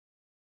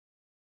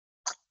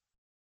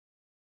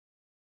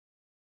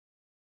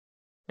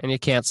 And you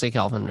can't say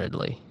Calvin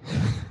Ridley.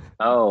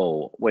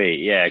 Oh wait,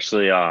 yeah,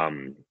 actually,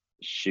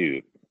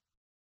 shoot,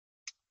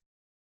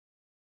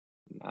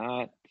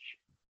 not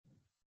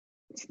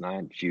it's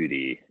not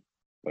Judy,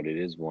 but it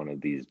is one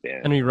of these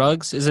bands. Henry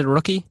Ruggs? Is it a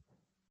rookie?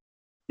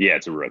 Yeah,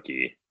 it's a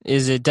rookie.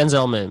 Is it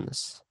Denzel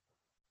Mims?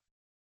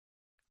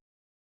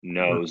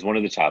 No, it was one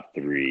of the top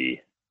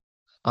three.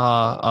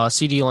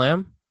 C.D.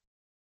 Lamb?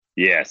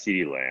 Yeah,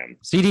 CeeDee Lamb.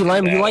 C.D.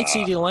 Lamb, you like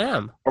C.D.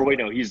 Lamb? Or wait,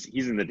 no, he's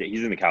in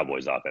the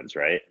Cowboys offense,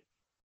 right?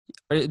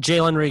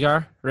 Jalen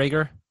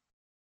Rager?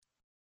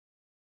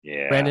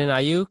 Yeah. Brandon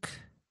Ayuk?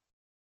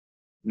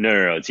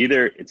 No. It's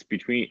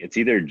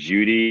either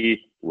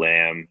Judy,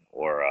 Lamb,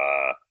 or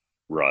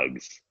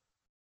Ruggs.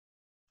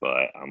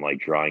 But I'm like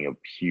drawing a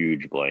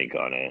huge blank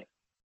on it.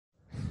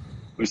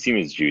 Whose team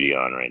is Judy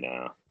on right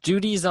now?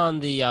 Judy's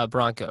on the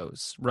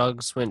Broncos.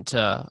 Ruggs went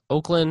to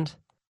Oakland.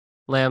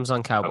 Lamb's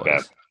on Cowboys. Okay.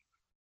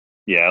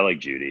 Yeah, I like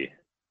Judy.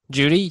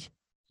 Judy?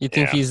 You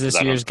think he's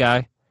this year's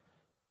guy?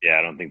 Yeah,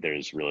 I don't think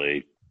there's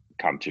really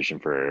competition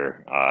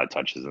for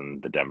touches in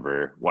the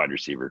Denver wide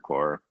receiver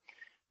core.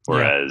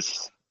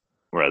 Whereas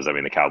I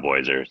mean, the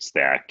Cowboys are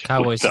stacked.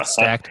 Cowboys are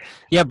stacked.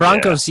 Yeah,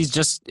 Broncos. He's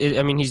just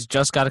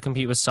got to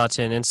compete with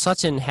Sutton, and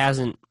Sutton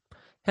hasn't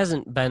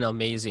been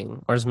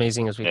amazing or as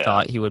amazing as we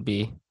thought he would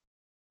be.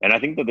 And I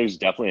think that there's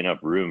definitely enough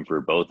room for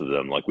both of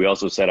them. Like we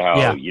also said,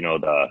 how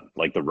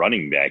the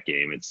running back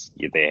game.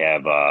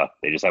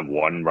 They just have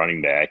one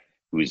running back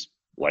who's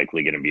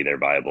likely going to be their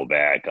viable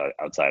back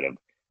outside of,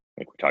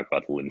 like we talked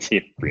about, the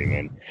Lindsey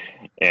Freeman,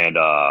 and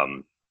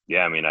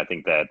I mean, I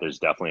think that there's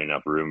definitely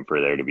enough room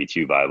for there to be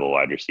two viable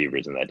wide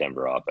receivers in that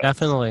Denver offense.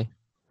 Definitely.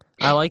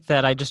 I like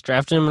that. I just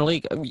drafted him in the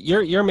league.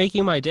 You're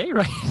making my day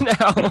right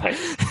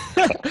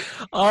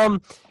now.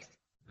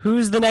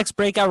 Who's the next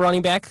breakout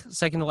running back?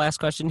 Second to last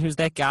question. Who's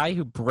that guy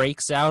who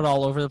breaks out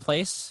all over the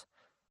place?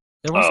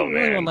 There wasn't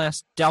really one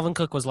last. Dalvin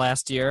Cook was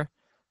last year.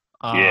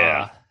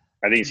 I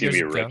think he's going to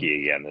be a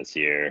rookie again this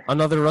year.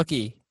 Another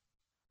rookie.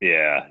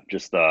 Yeah,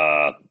 just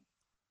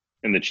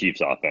in the Chiefs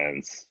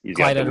offense. He's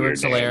Clyde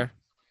Edwards-Helaire.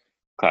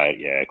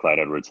 Clyde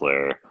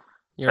Edwards-Helaire.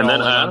 And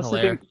then I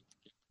honestly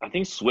I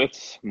think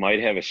Swift might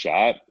have a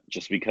shot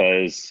just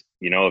because,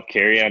 if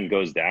Kerryon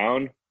goes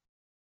down,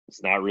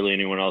 it's not really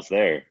anyone else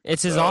there.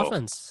 It's his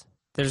offense.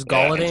 There's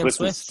Golladay and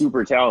Swift. Is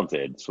super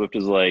talented. Swift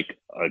is like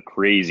a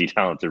crazy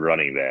talented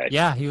running back.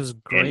 Yeah, he was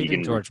great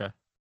in Georgia.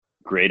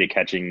 Great at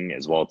catching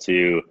as well,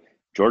 too.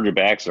 Georgia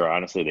backs are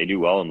honestly, they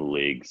do well in the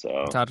league.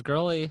 So Todd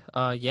Gurley,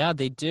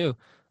 they do.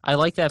 I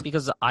like that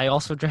because I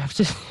also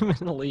drafted him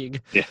in the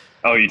league. Yeah.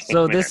 Oh, you did.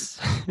 So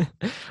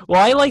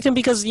well, I liked him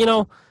because,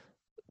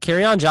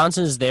 Kerryon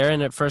Johnson is there,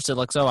 and at first it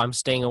looks, I'm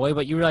staying away,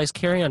 but you realize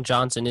Kerryon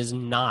Johnson is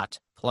not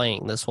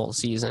playing this whole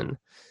season.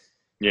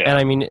 Yeah. And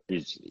I mean,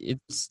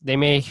 they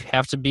may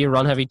have to be a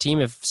run-heavy team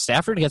if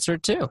Stafford gets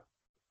hurt too.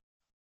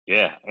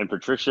 Yeah, and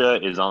Patricia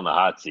is on the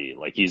hot seat.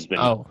 Like he's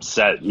been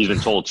he's been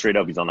told straight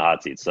up he's on the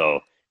hot seat. So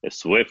if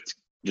Swift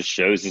just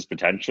shows his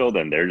potential,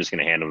 then they're just going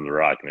to hand him the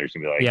rock, and they're just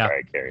going to be like, all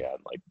right, carry on.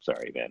 Like,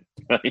 sorry, man.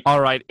 All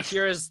right,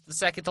 here is the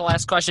second to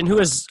last question.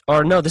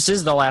 This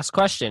is the last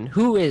question.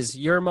 Who is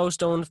your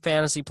most owned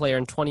fantasy player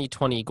in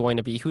 2020 going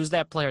to be? Who's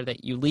that player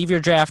that you leave your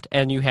draft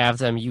and you have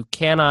them? You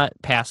cannot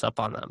pass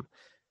up on them.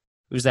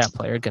 Who's that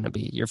player going to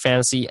be? Your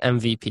fantasy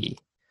MVP.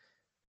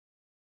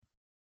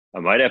 I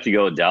might have to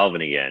go with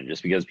Dalvin again,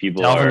 just because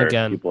people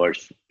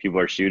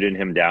are shooting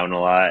him down a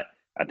lot.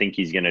 I think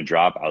he's going to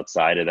drop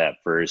outside of that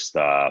first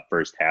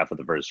half of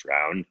the first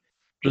round,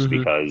 just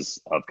because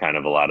of kind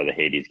of a lot of the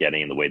hate he's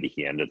getting and the way that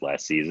he ended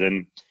last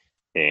season.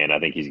 And I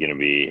think he's going to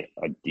be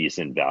a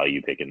decent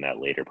value pick in that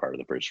later part of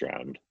the first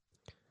round.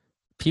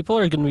 People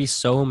are going to be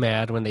so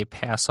mad when they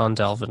pass on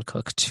Dalvin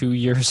Cook 2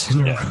 years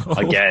in a row.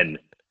 Again,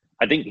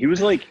 I think he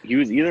was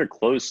either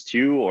close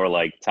to or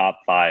like top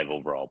 5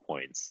 overall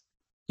points.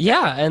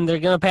 Yeah, and they're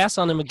going to pass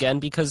on him again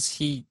because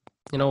he,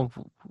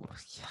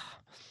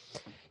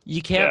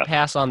 you can't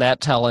pass on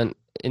that talent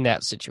in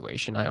that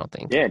situation, I don't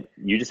think. Yeah,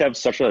 you just have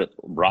such a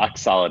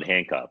rock-solid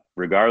handcuff.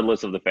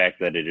 Regardless of the fact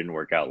that it didn't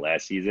work out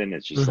last season,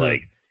 it's just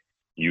like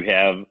you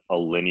have a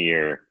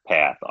linear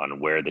path on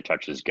where the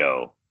touches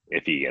go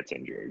if he gets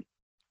injured.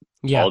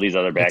 Yeah, all these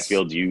other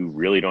backfields, you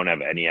really don't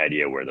have any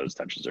idea where those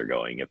touches are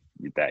going if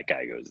that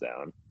guy goes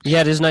down.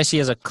 Yeah, it is nice he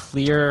has a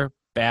clear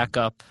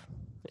backup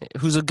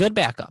who's a good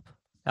backup.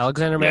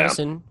 Alexander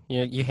Madison,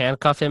 you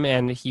handcuff him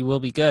and he will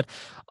be good.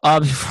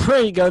 Before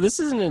you go, this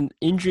isn't an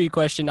injury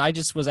question. I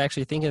just was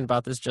actually thinking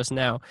about this just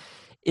now.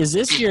 Is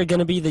this year going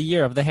to be the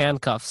year of the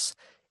handcuffs?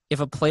 If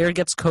a player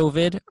gets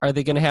COVID, are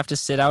they going to have to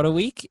sit out a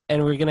week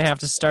and we're going to have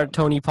to start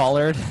Tony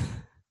Pollard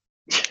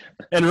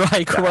and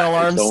Raquel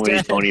Armstead? So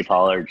many Tony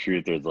Pollard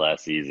truthers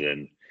last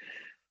season.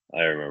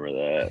 I remember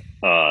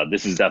that.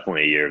 This is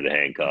definitely a year of the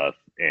handcuff,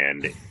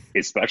 and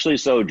especially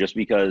so just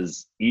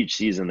because each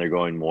season they're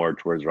going more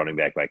towards running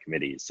back by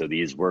committees. So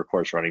these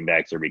workhorse running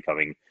backs are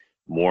becoming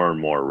more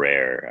and more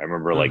rare. I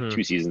remember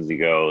 2 seasons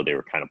ago, they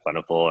were kind of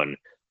plentiful and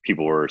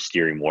people were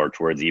steering more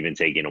towards even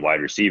taking a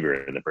wide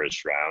receiver in the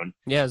first round.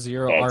 Yeah,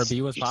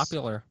 RB was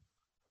popular.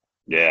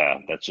 Yeah,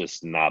 that's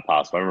just not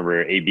possible. I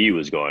remember AB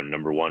was going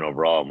number 1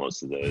 overall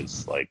most of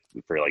those,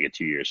 for a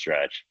 2-year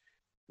stretch.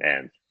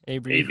 And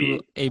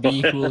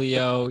AB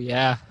Julio,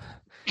 yeah.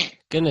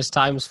 Goodness,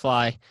 times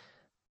fly.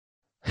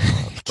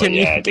 Can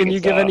you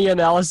give any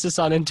analysis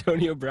on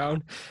Antonio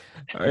Brown?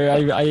 Or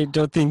I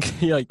don't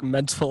think like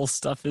mental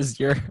stuff is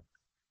your.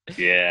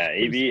 Yeah,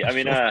 AB. I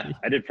mean, I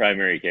did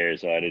primary care,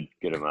 so I did a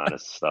good amount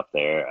of stuff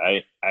there.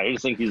 I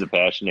just think he's a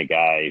passionate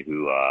guy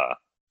who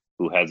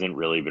hasn't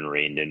really been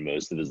reined in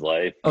most of his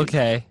life.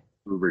 Okay.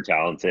 He's uber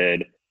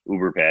talented,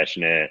 uber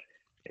passionate,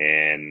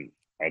 and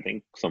I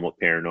think somewhat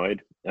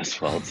paranoid as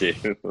well too.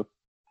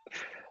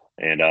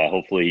 And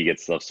hopefully he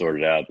gets stuff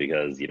sorted out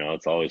because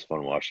it's always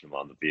fun watching him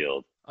on the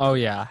field. Oh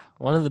yeah,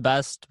 one of the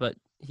best, but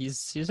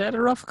he's had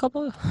a rough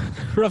couple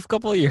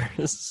of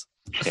years.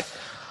 Yeah.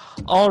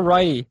 All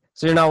righty.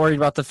 So you're not worried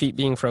about the feet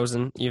being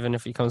frozen, even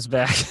if he comes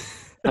back?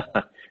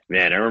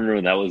 Man, I remember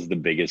when that was the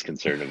biggest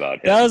concern about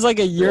him. That was like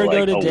a year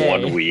ago today.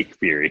 A 1 week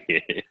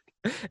period.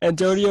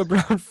 Antonio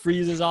Brown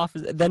freezes off.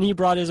 Then he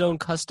brought his own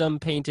custom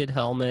painted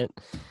helmet.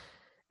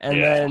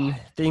 And then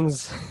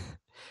things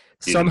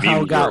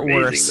somehow got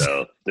worse.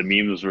 Though. The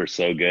memes were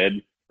so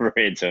good for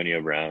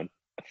Antonio Brown.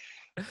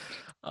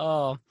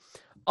 Oh,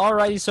 all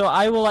righty. So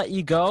I will let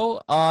you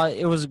go.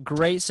 It was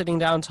great sitting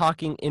down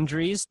talking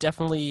injuries.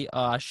 Definitely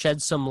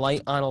shed some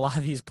light on a lot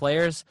of these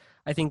players.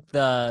 I think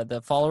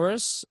the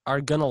followers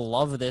are gonna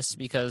love this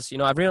because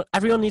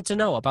everyone needs to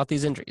know about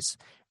these injuries,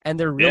 and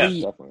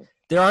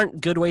there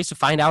aren't good ways to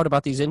find out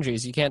about these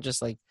injuries. You can't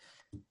just like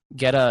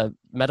get a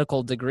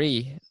medical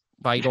degree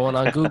by going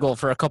on Google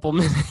for a couple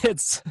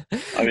minutes.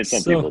 I mean,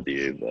 some people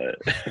do,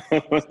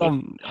 but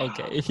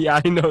okay, yeah,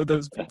 I know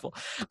those people.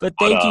 But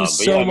thank you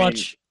so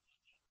much.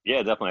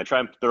 Yeah, definitely. I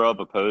try and throw up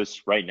a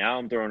post. Right now,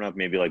 I'm throwing up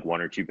maybe like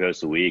 1 or 2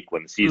 posts a week.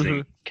 When the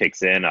season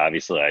kicks in,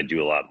 obviously, I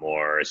do a lot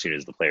more. As soon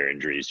as the player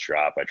injuries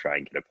drop, I try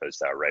and get a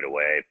post out right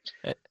away.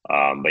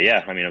 But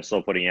yeah, I mean, I'm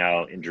still putting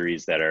out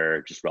injuries that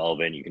are just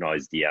relevant. You can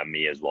always DM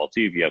me as well,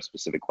 too, if you have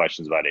specific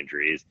questions about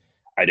injuries.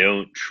 I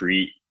don't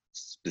treat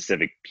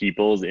specific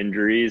people's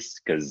injuries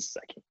because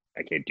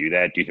I can't do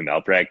that due to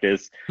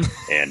malpractice.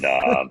 And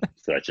so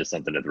that's just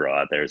something to throw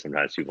out there.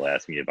 Sometimes people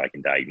ask me if I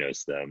can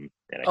diagnose them.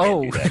 And I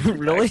can't do that.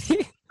 Really?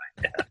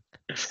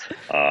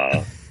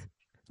 Yeah.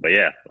 But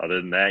yeah,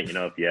 other than that,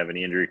 if you have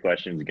any injury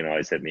questions, you can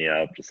always hit me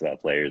up just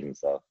about players and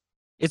stuff.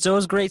 It's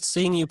always great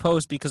seeing you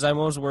post because I'm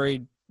always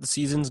worried the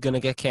season's going to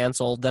get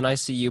canceled. Then I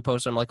see you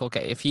post. I'm like,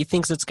 okay, if he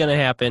thinks it's going to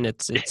happen,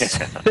 it's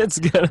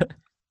going to.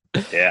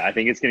 Yeah, I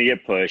think it's going to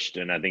get pushed,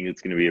 and I think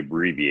it's going to be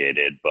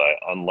abbreviated. But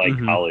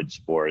unlike college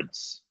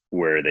sports,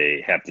 where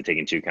they have to take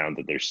into account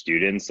that they're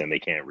students and they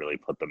can't really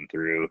put them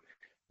through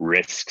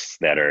risks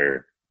that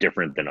are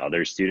different than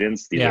other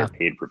students, these are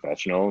paid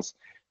professionals,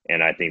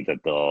 and I think that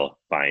they'll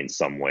find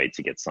some way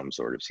to get some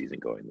sort of season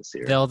going this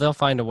year. They'll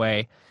find a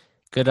way.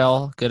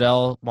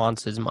 Goodell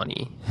wants his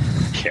money.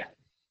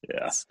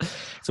 Yeah.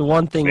 So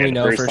one thing we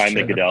know for sure. The first time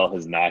that Goodell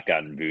has not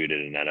gotten booed at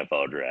an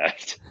NFL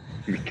draft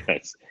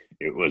because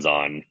it was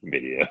on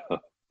video.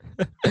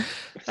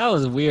 That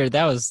was weird.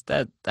 That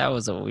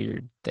was a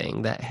weird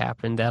thing that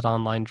happened, that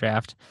online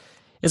draft.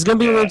 It's gonna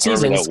be a weird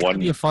season. It's gonna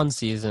be a fun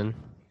season.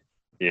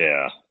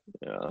 Yeah.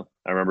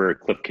 I remember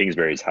Cliff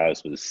Kingsbury's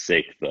house was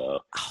sick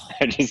though.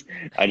 I just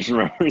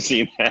remember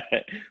seeing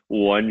that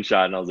one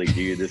shot and I was like,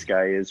 dude, this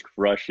guy is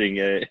crushing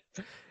it.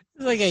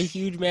 It's like a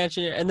huge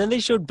mansion, and then they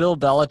showed Bill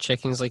Belichick.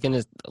 He's like in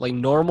his like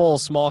normal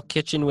small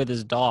kitchen with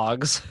his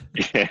dogs.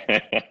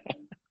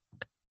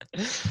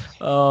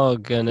 Oh,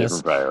 goodness.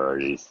 Different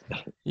priorities.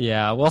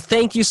 Yeah. Well,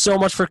 thank you so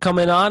much for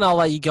coming on. I'll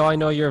let you go. I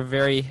know you're a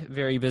very,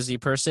 very busy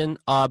person.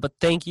 But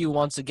thank you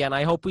once again.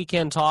 I hope we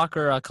can talk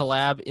or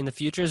collab in the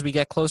future as we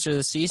get closer to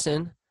the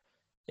season.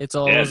 It's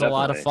always a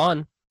lot of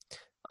fun.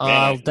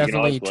 I'll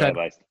definitely try.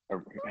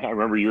 I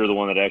remember you were the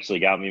one that actually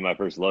got me my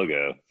first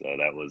logo. So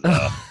that was,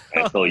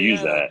 I still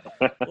use that.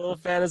 A little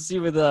fantasy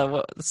with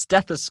a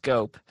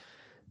stethoscope.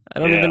 I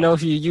don't even know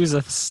if you use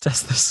a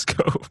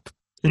stethoscope.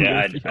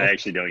 Yeah, I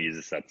actually don't use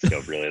a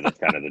stethoscope, really. That's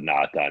kind of the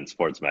knock on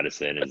sports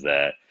medicine is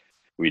that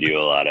we do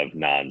a lot of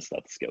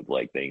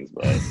non-stethoscope-like things,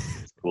 but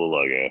it's a cool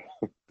logo.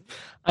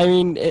 I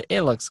mean,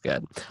 it looks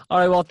good. All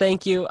right, well,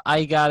 thank you.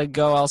 I got to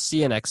go. I'll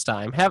see you next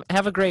time.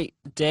 Have a great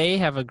day,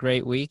 have a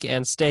great week,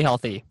 and stay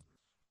healthy.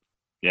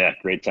 Yeah,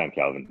 great time,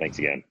 Calvin. Thanks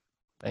again.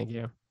 Thank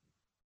you.